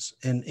houses,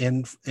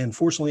 and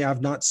fortunately,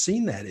 I've not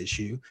seen that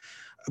issue.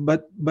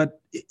 But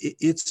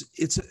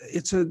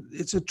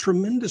it's a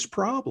tremendous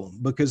problem,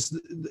 because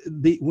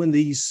when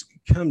these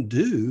come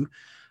due,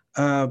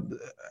 a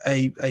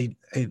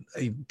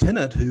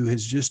tenant who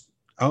has just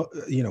I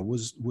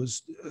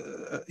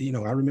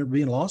remember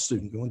being a law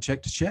student going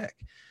check to check.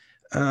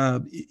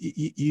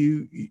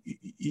 You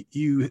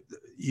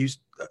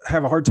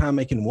have a hard time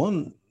making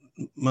one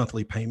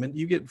monthly payment.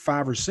 You get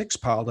 5 or 6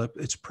 piled up.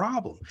 It's a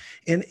problem.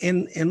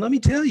 And let me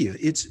tell you,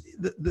 it's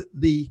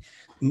the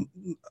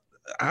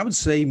I would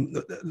say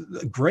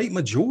the great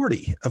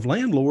majority of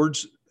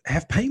landlords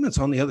have payments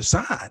on the other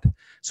side.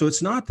 So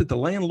it's not that the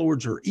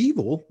landlords are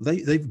evil.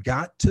 They've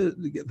got to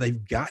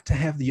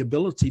have the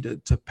ability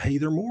to pay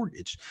their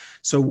mortgage.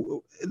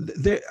 So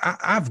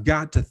I've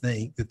got to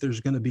think that there's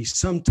going to be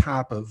some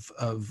type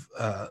of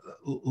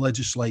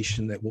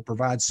legislation that will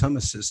provide some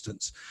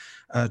assistance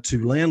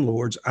to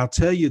landlords. I'll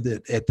tell you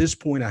that at this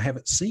point, I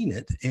haven't seen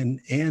it.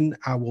 And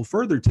I will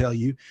further tell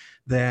you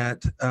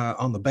that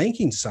on the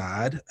banking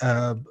side,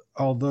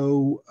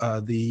 although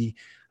the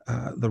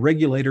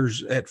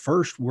regulators at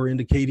first were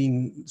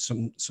indicating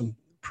some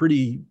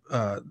pretty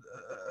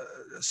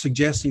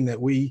suggesting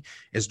that we,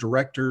 as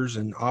directors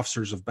and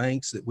officers of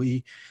banks, that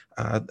we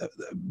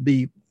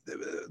be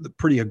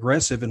pretty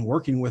aggressive in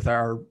working with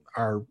our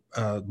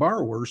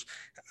borrowers.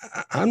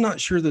 I'm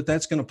not sure that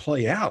that's going to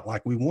play out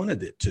like we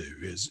wanted it to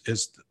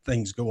as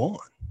things go on.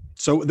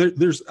 So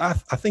I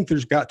think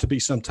there's got to be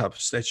some type of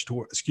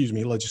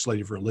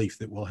legislative relief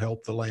that will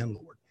help the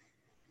landlord.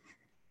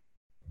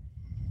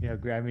 Yeah,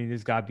 I mean,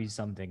 there's got to be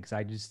something, because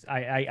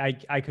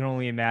I can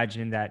only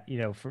imagine that,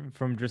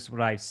 from just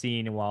what I've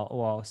seen,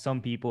 while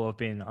some people have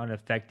been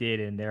unaffected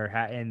and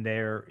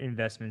their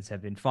investments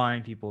have been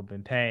fine, people have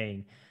been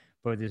paying,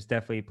 but there's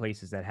definitely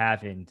places that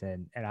haven't,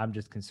 and I'm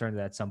just concerned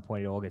that at some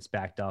point it all gets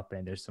backed up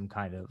and there's some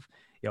kind of,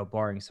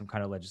 barring some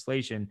kind of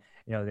legislation,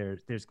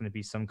 there's going to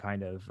be some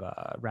kind of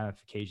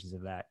ramifications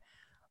of that.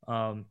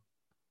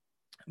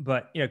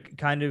 But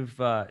kind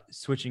of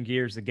switching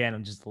gears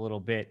again just a little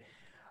bit.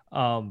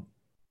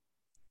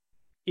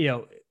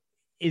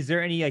 Is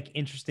there any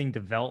interesting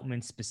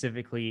developments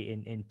specifically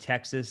in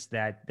Texas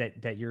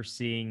that you're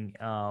seeing?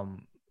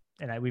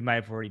 We might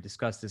have already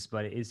discussed this,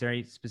 but is there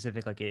any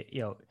specific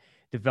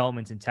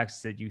developments in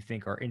Texas that you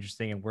think are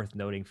interesting and worth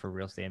noting for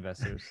real estate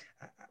investors?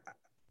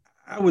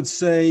 I would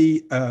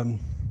say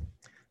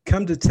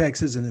come to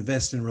Texas and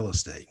invest in real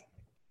estate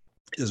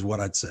is what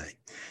I'd say.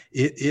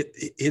 It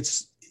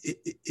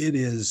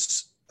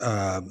is.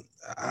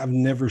 I've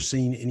never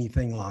seen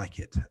anything like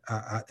it,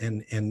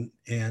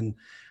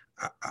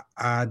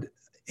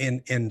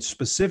 and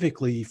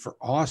specifically for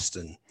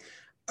Austin,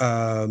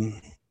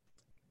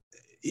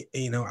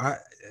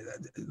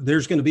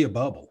 there's going to be a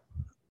bubble,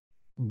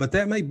 but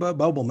that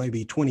bubble may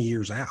be 20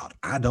 years out.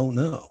 I don't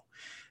know.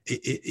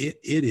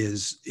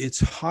 It's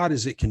hot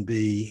as it can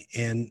be,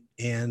 and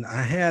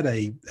I had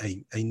a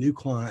new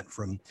client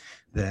from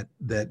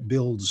that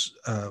builds.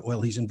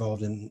 He's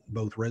involved in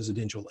both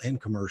residential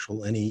and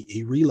commercial, and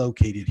he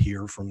relocated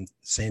here from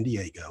San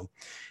Diego.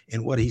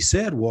 And what he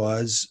said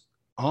was,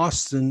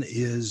 Austin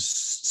is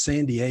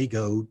San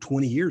Diego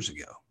 20 years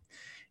ago.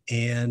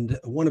 And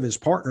one of his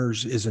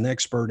partners is an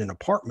expert in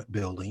apartment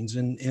buildings.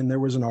 And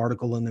there was an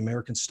article in the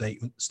American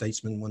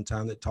Statesman one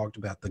time that talked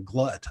about the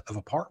glut of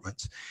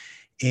apartments.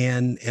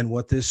 And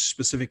what this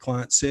specific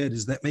client said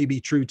is that may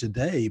be true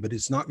today, but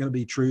it's not going to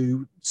be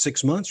true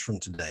 6 months from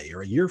today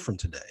or a year from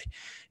today.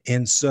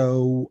 And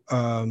so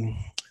the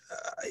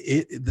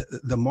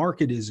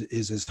market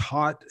is as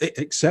hot,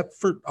 except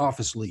for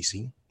office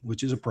leasing,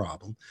 which is a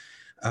problem.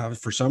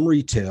 For some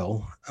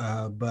retail,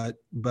 but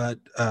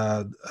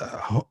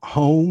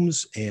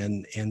homes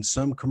and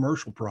some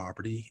commercial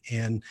property,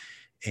 and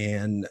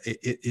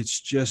it's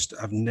just,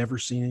 I've never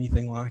seen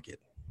anything like it.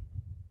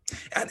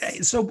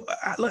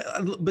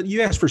 But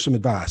you asked for some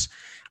advice.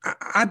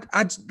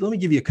 Let me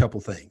give you a couple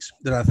things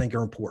that I think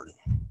are important.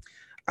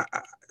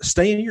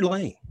 Stay in your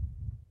lane.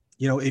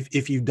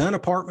 If you've done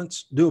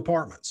apartments, do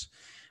apartments.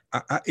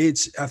 I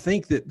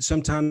think that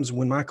sometimes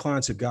when my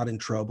clients have got in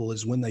trouble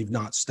is when they've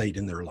not stayed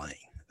in their lane.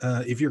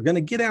 If you're going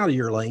to get out of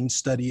your lane,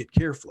 study it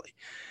carefully.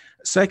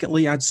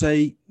 Secondly, I'd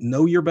say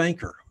know your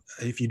banker.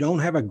 If you don't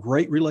have a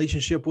great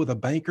relationship with a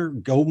banker,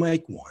 go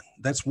make one.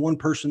 That's one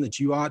person that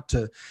you ought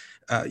to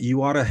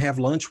have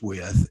lunch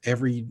with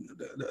every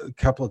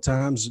couple of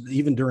times,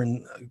 even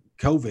during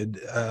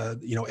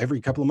COVID. Every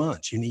couple of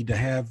months, you need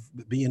to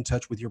be in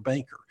touch with your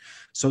banker.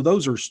 So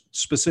those are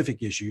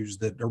specific issues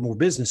that are more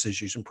business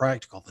issues and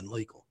practical than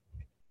legal.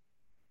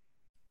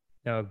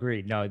 No,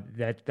 agreed. No,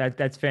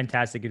 that's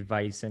fantastic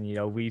advice.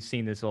 And, we've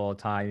seen this all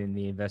the time in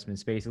the investment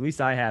space. At least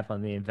I have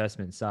on the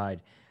investment side.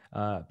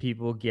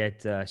 People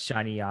get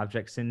shiny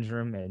object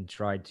syndrome and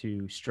try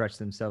to stretch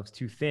themselves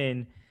too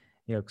thin,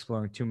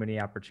 exploring too many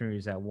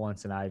opportunities at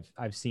once. And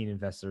I've seen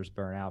investors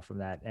burn out from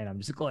that. And I'm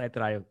just glad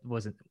that I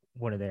wasn't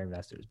one of their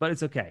investors, but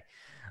it's okay.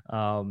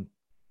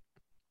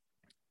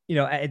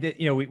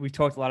 We've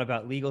talked a lot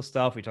about legal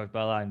stuff. We talked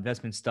about a lot of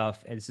investment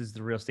stuff, and this is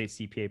the Real Estate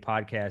CPA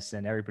podcast,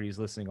 and everybody who's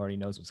listening already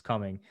knows what's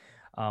coming.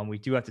 We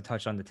do have to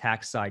touch on the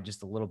tax side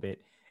just a little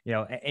bit.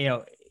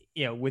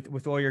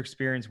 With all your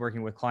experience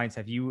working with clients,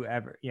 have you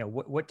ever,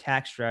 what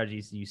tax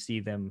strategies do you see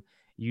them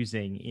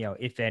using,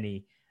 if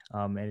any,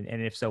 and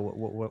if so,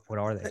 what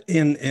are they?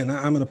 And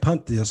I'm going to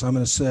punt this. I'm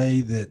going to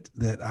say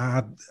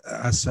that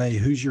I say,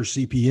 who's your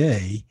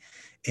CPA?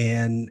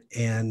 And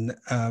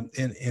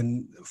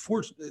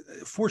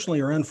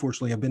fortunately or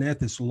unfortunately, I've been at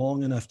this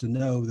long enough to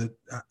know that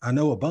I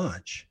know a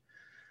bunch,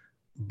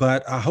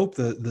 but I hope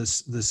the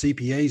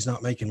CPA is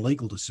not making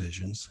legal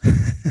decisions.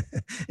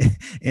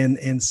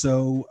 and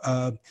so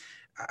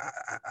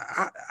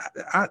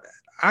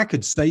I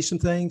could say some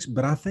things,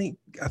 but I think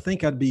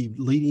I'd be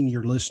leading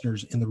your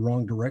listeners in the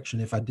wrong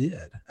direction if I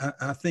did.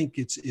 I think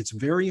it's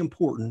very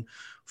important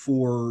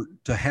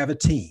to have a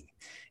team.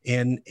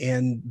 And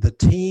the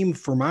team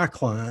for my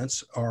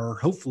clients are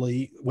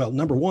hopefully, well,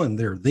 number one,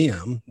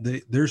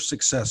 they're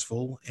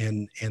successful,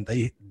 and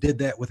they did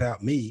that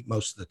without me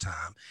most of the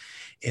time.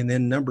 And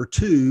then number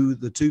two,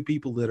 the two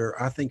people that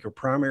I think are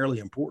primarily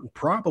important,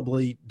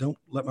 probably don't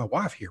let my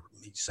wife hear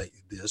me say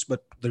this,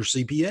 but they're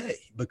CPA,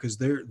 because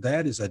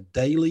that is a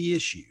daily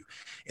issue.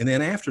 And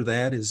then after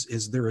that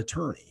is their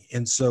attorney.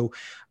 And so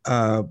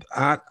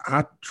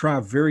I try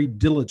very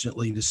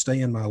diligently to stay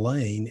in my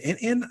lane, and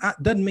it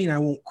doesn't mean I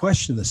won't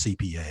question the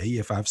CPA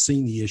if I've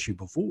seen the issue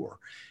before.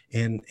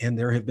 And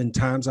there have been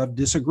times I've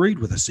disagreed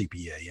with a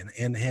CPA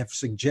and have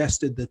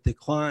suggested that the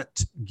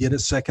client get a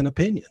second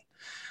opinion.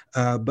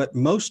 But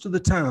most of the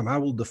time I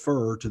will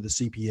defer to the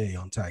CPA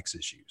on tax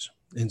issues.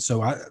 And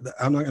so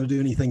I'm not going to do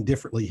anything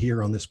differently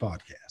here on this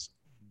podcast.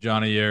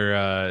 Johnny,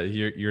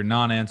 your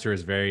non-answer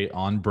is very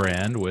on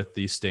brand with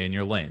the stay in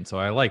your lane. So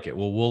I like it.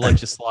 Well, we'll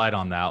let you slide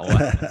on that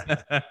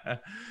one.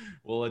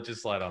 We'll let you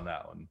slide on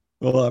that one.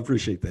 Well, I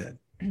appreciate that.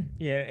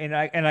 Yeah.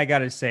 And I got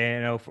to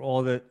say, for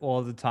all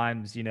the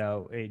times,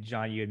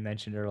 John, you had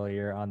mentioned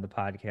earlier on the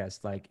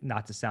podcast, like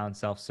not to sound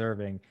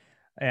self-serving,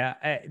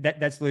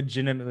 that's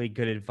legitimately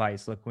good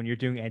advice. Look, when you're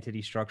doing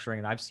entity structuring,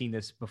 and I've seen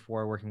this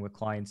before working with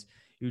clients,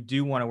 you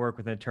do want to work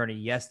with an attorney.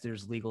 Yes,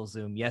 there's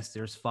LegalZoom. Yes,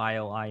 there's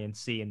File,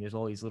 INC, and there's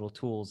all these little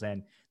tools,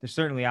 and there's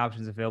certainly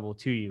options available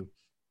to you.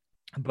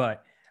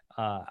 But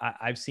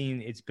I've seen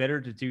it's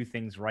better to do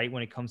things right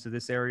when it comes to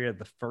this area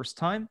the first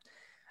time,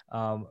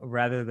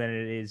 rather than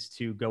it is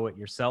to go it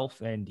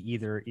yourself and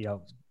either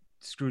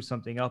screw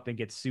something up and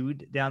get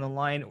sued down the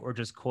line, or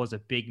just cause a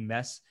big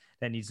mess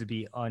that needs to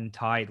be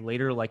untied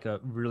later, like a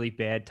really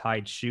bad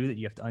tied shoe that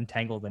you have to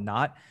untangle the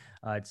knot.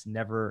 It's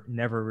never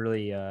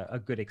really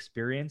a good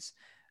experience.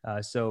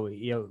 So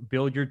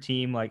build your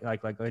team, like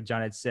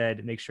John had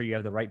said. Make sure you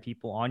have the right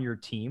people on your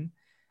team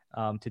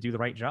to do the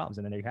right jobs,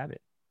 and then there you have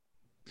it.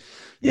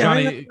 Yeah,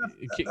 Johnny,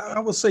 I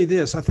will say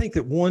this. I think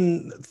that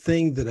one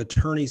thing that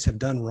attorneys have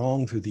done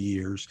wrong through the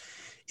years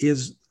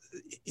is,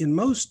 in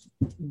most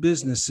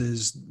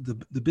businesses,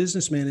 the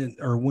businessmen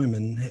or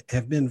women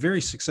have been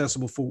very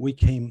successful before we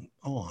came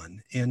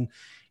on, and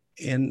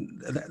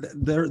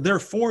their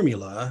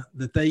formula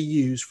that they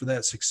use for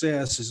that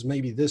success is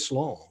maybe this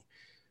long.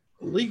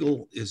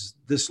 Legal is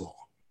this long,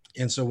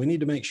 and so we need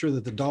to make sure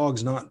that the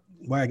dog's not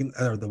wagging,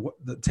 or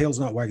the tail's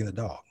not wagging the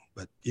dog.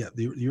 But yeah,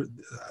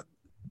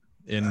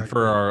 and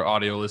for our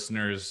audio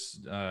listeners,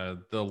 the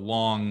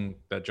long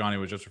that Johnny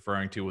was just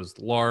referring to was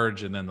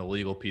large, and then the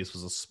legal piece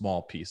was a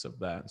small piece of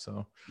that.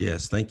 So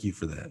yes, thank you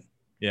for that.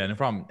 Yeah, no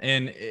problem.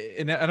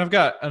 And I've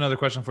got another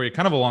question for you,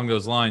 kind of along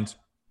those lines,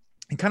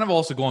 and kind of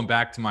also going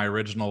back to my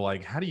original,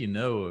 like, how do you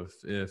know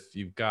if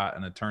you've got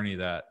an attorney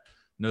that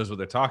knows what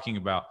they're talking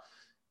about?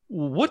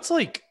 What's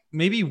like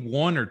maybe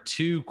one or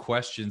two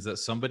questions that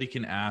somebody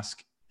can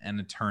ask an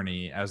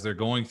attorney as they're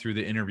going through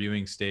the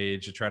interviewing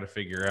stage to try to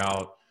figure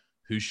out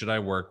who should I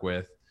work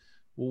with?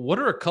 What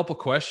are a couple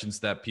questions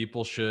that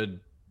people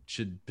should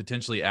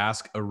potentially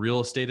ask a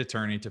real estate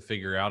attorney to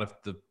figure out if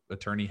the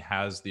attorney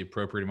has the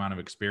appropriate amount of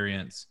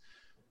experience?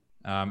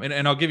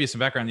 And I'll give you some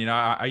background.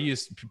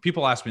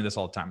 People ask me this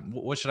all the time.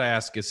 What should I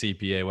ask a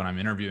CPA when I'm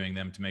interviewing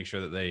them to make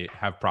sure that they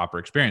have proper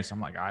experience?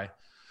 I'm like, I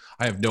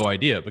have no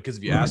idea, because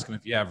if you ask them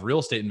if you have real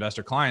estate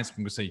investor clients, I'm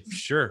going to say,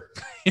 sure.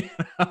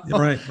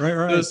 Right.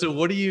 So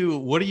what do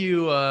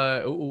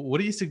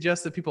you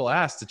suggest that people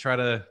ask to try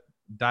to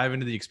dive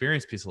into the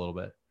experience piece a little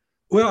bit?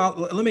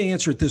 Well, let me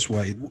answer it this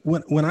way.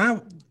 When I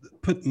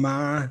putting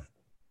my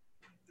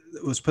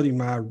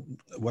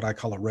what I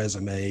call a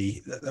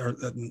resume, or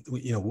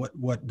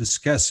what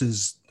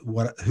discusses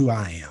who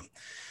I am,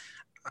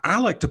 I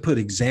like to put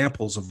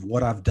examples of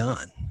what I've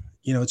done.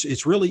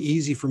 It's really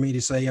easy for me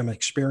to say I'm an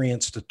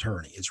experienced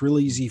attorney. It's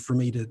really easy for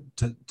me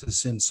to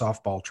send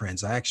softball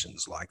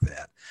transactions like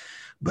that.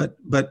 But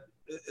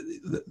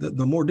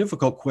the more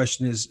difficult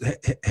question is,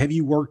 have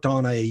you worked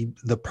on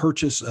the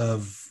purchase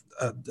of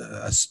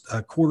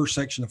a quarter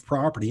section of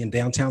property in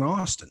downtown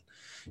Austin?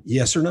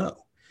 Yes or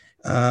no?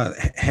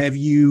 Have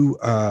you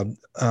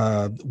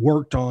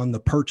worked on the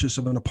purchase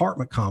of an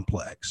apartment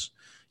complex?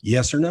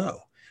 Yes or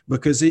no?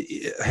 Because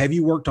have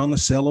you worked on the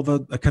sale of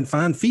a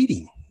confined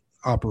feeding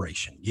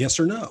operation? Yes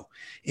or no?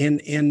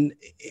 And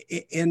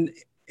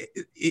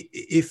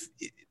if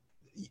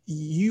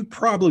you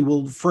probably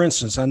will, for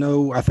instance,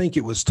 I think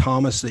it was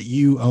Thomas that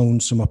you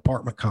own some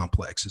apartment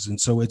complexes. And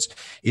so it's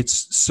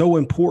so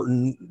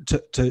important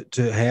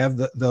to have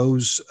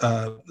those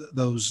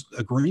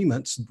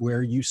agreements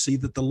where you see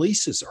that the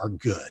leases are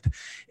good,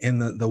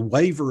 and the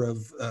waiver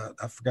of,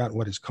 I've forgotten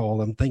what it's called.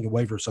 I'm thinking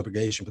waiver of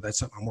subrogation, but that's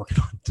something I'm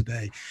working on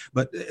today.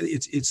 But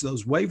it's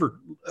those waiver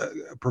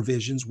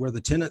provisions where the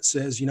tenant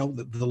says,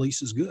 the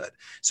lease is good.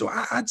 So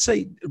I'd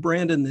say,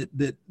 Brandon,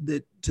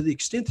 that to the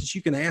extent that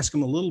you can ask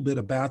them a little bit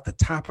about the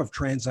type of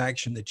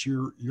transaction that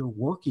you're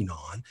working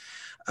on.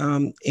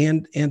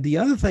 And the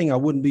other thing I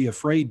wouldn't be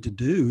afraid to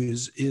do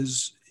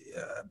is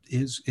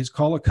is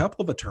call a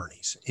couple of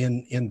attorneys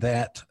in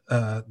that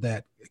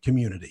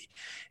community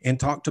and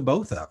talk to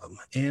both of them,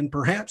 and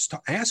perhaps to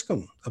ask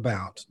them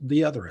about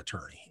the other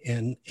attorney.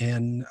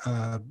 And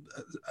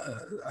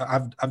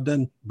I've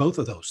done both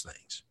of those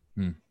things.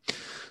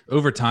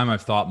 Over time,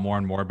 I've thought more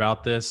and more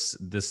about this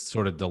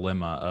sort of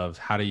dilemma of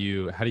how do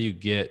you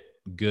get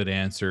good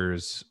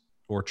answers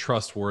or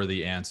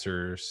trustworthy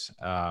answers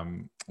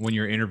when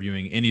you're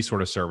interviewing any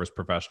sort of service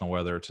professional,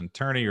 whether it's an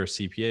attorney or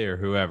CPA or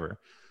whoever.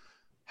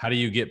 How do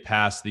you get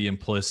past the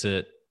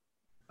implicit,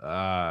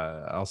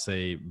 I'll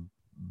say,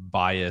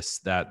 bias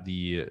that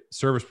the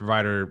service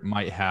provider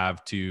might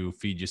have to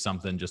feed you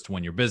something just to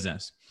win your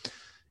business?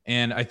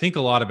 And I think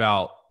a lot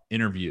about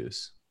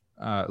interviews,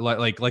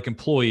 like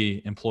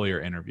employer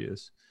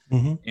interviews.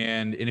 Mm-hmm.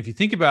 And if you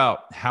think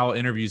about how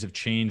interviews have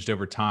changed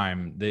over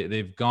time,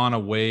 they've gone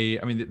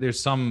away. I mean, there's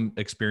some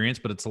experience,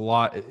 but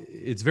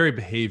it's very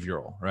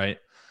behavioral, right?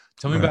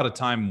 Tell me about a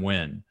time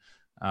when.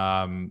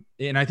 And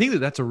I think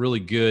that's a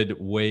really good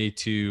way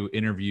to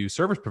interview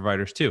service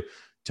providers too.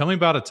 Tell me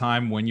about a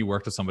time when you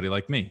worked with somebody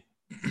like me.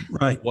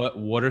 Right.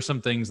 What are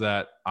some things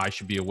that I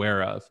should be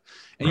aware of?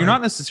 And you're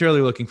not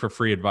necessarily looking for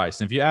free advice.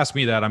 And if you ask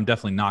me that, I'm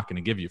definitely not going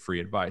to give you free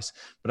advice,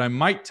 but I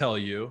might tell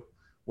you,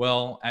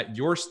 well, at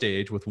your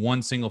stage with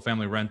one single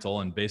family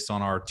rental and based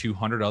on our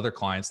 200 other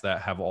clients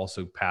that have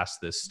also passed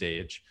this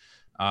stage,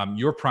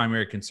 your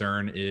primary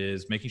concern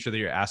is making sure that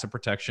your asset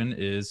protection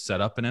is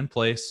set up and in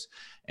place,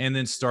 and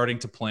then starting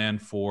to plan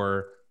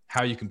for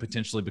how you can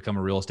potentially become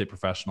a real estate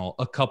professional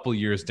a couple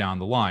years down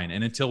the line.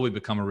 And until we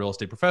become a real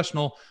estate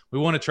professional, we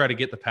want to try to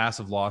get the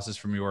passive losses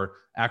from your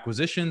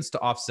acquisitions to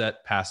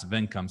offset passive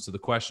income. So the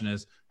question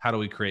is, how do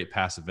we create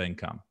passive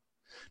income?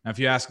 Now, if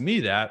you ask me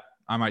that,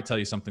 I might tell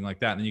you something like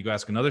that. And then you go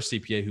ask another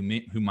CPA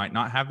who might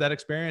not have that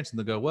experience, and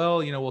they'll go, well,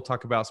 we'll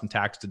talk about some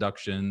tax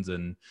deductions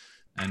and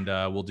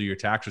we'll do your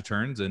tax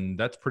returns. And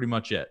that's pretty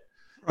much it.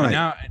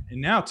 Right.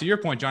 And now to your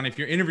point, Johnny, if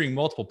you're interviewing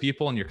multiple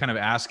people and you're kind of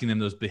asking them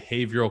those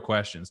behavioral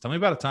questions, tell me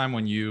about a time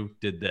when you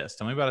did this.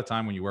 Tell me about a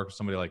time when you worked with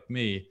somebody like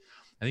me.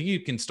 I think you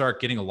can start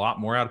getting a lot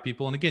more out of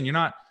people. And again, you're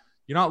not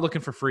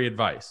looking for free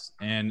advice,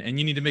 and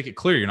you need to make it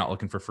clear you're not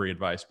looking for free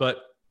advice,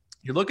 but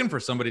you're looking for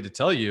somebody to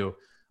tell you,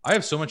 I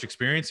have so much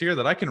experience here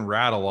that I can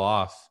rattle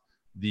off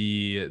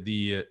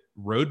the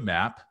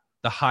roadmap,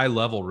 the high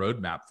level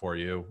roadmap for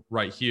you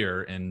right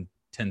here in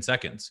 10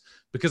 seconds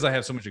because I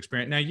have so much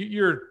experience. Now,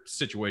 your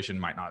situation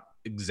might not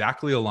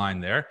exactly align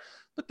there,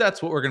 but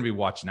that's what we're going to be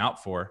watching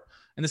out for.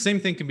 And the same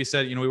thing can be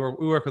said, we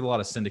work with a lot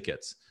of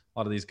syndicates, a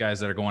lot of these guys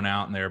that are going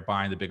out and they're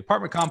buying the big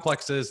apartment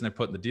complexes and they're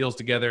putting the deals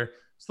together.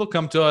 So they'll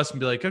come to us and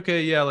be like,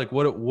 okay, yeah, like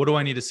what do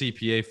I need a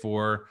CPA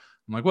for?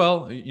 I'm like,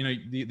 well,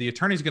 the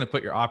attorney's going to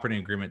put your operating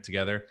agreement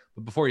together,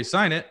 but before you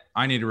sign it,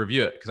 I need to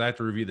review it because I have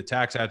to review the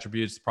tax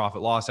attributes, the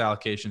profit loss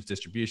allocations,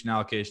 distribution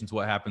allocations,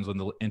 what happens when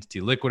the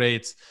entity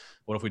liquidates.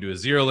 What if we do a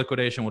zero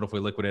liquidation? What if we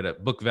liquidate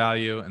at book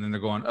value? And then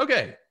they're going,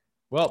 okay,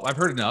 well, I've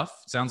heard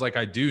enough. Sounds like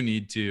I do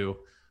need to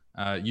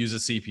use a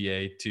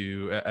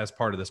CPA as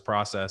part of this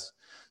process.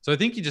 So I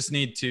think you just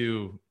need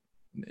to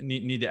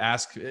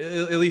ask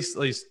at least.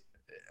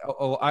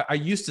 I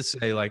used to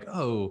say like,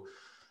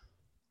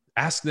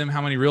 ask them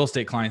how many real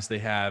estate clients they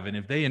have and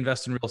if they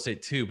invest in real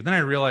estate too. But then I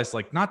realized,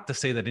 like, not to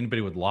say that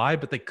anybody would lie,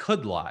 but they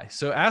could lie.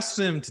 So ask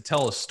them to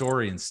tell a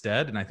story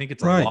instead. And I think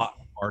it's a lot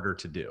harder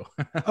to do.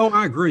 Oh,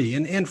 I agree.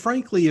 And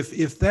frankly,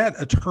 if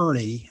that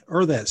attorney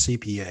or that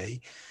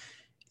CPA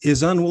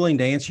is unwilling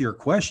to answer your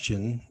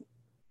question,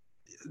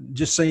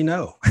 just say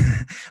no,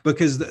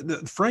 because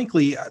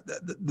frankly,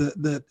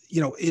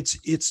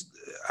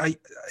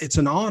 it's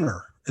an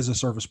honor as a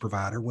service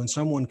provider when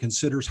someone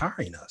considers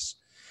hiring us.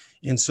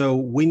 And so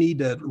we need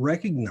to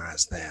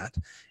recognize that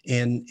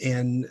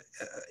and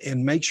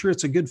make sure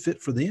it's a good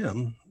fit for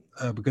them,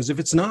 because if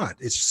it's not,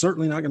 it's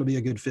certainly not going to be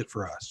a good fit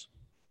for us.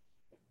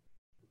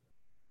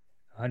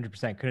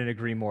 100%. Couldn't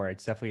agree more.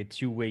 It's definitely a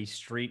two-way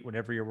street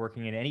whenever you're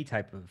working in any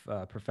type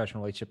of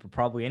professional relationship, or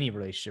probably any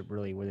relationship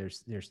really where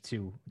there's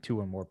two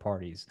or more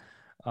parties.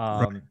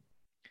 Right.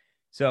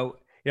 So,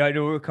 I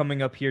know we're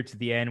coming up here to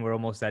the end. We're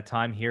almost at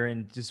time here,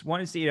 and just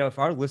want to see, if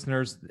our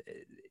listeners,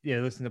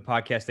 listen to the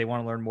podcast, they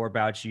want to learn more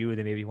about you,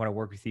 they maybe want to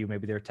work with you.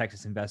 Maybe they're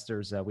Texas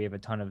investors. We have a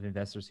ton of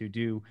investors who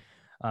do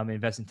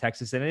invest in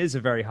Texas, and it is a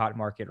very hot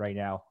market right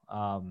now.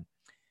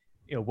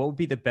 What would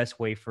be the best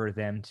way for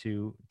them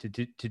to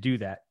do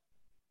that?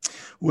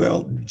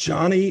 Well,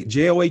 Johnny,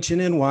 Johnnny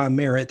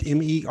Merritt, Merritt,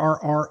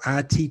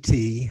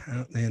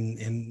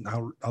 and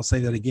I'll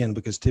say that again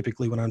because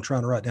typically when I'm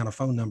trying to write down a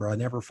phone number, I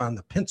never find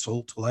the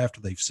pencil till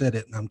after they've said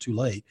it and I'm too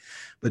late.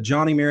 But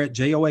Johnny Merritt,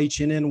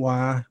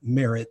 Johnnny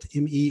Merritt,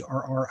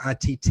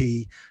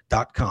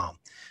 Merritt.com.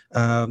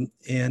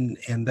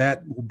 And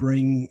that will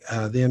bring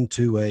them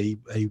to a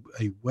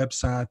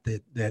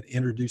website that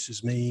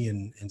introduces me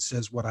and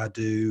says what I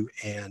do,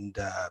 and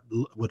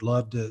would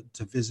love to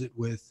visit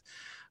with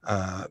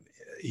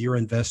your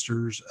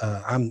investors.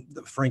 I'm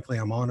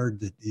honored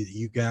that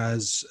you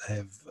guys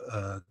have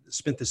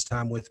spent this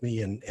time with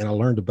me, and I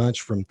learned a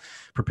bunch from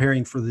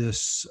preparing for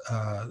this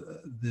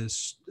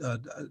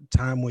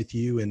time with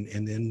you,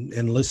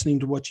 and listening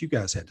to what you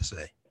guys had to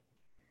say.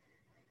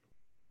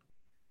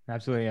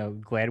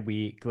 Absolutely. Glad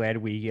we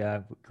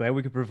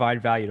could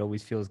provide value. It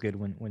always feels good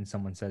when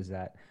someone says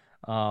that.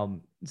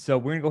 So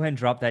we're gonna go ahead and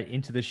drop that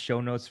into the show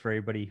notes for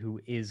everybody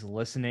who is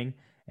listening.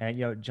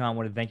 And John, I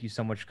want to thank you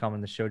so much for coming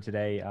on the show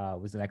today.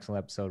 It was an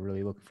excellent episode.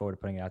 Really looking forward to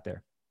putting it out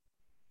there.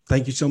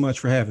 Thank you so much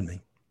for having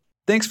me.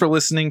 Thanks for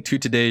listening to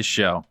today's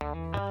show.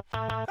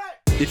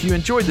 If you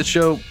enjoyed the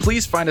show,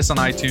 please find us on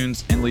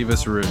iTunes and leave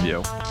us a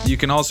review. You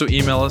can also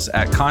email us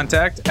at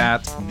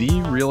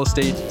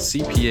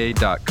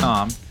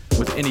contact@therealestatecpa.com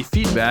with any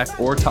feedback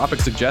or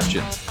topic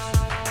suggestions.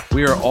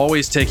 We are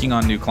always taking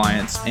on new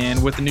clients,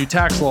 and with the new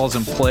tax laws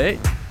in play,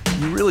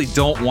 you really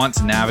don't want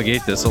to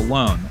navigate this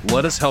alone.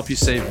 Let us help you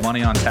save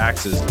money on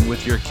taxes and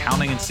with your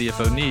accounting and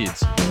CFO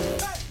needs.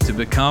 To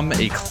become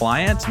a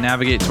client,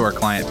 navigate to our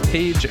client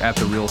page at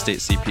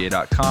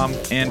therealestatecpa.com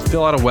and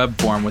fill out a web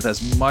form with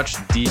as much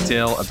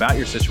detail about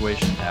your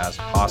situation as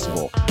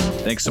possible.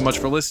 Thanks so much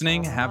for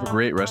listening. Have a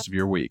great rest of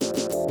your week.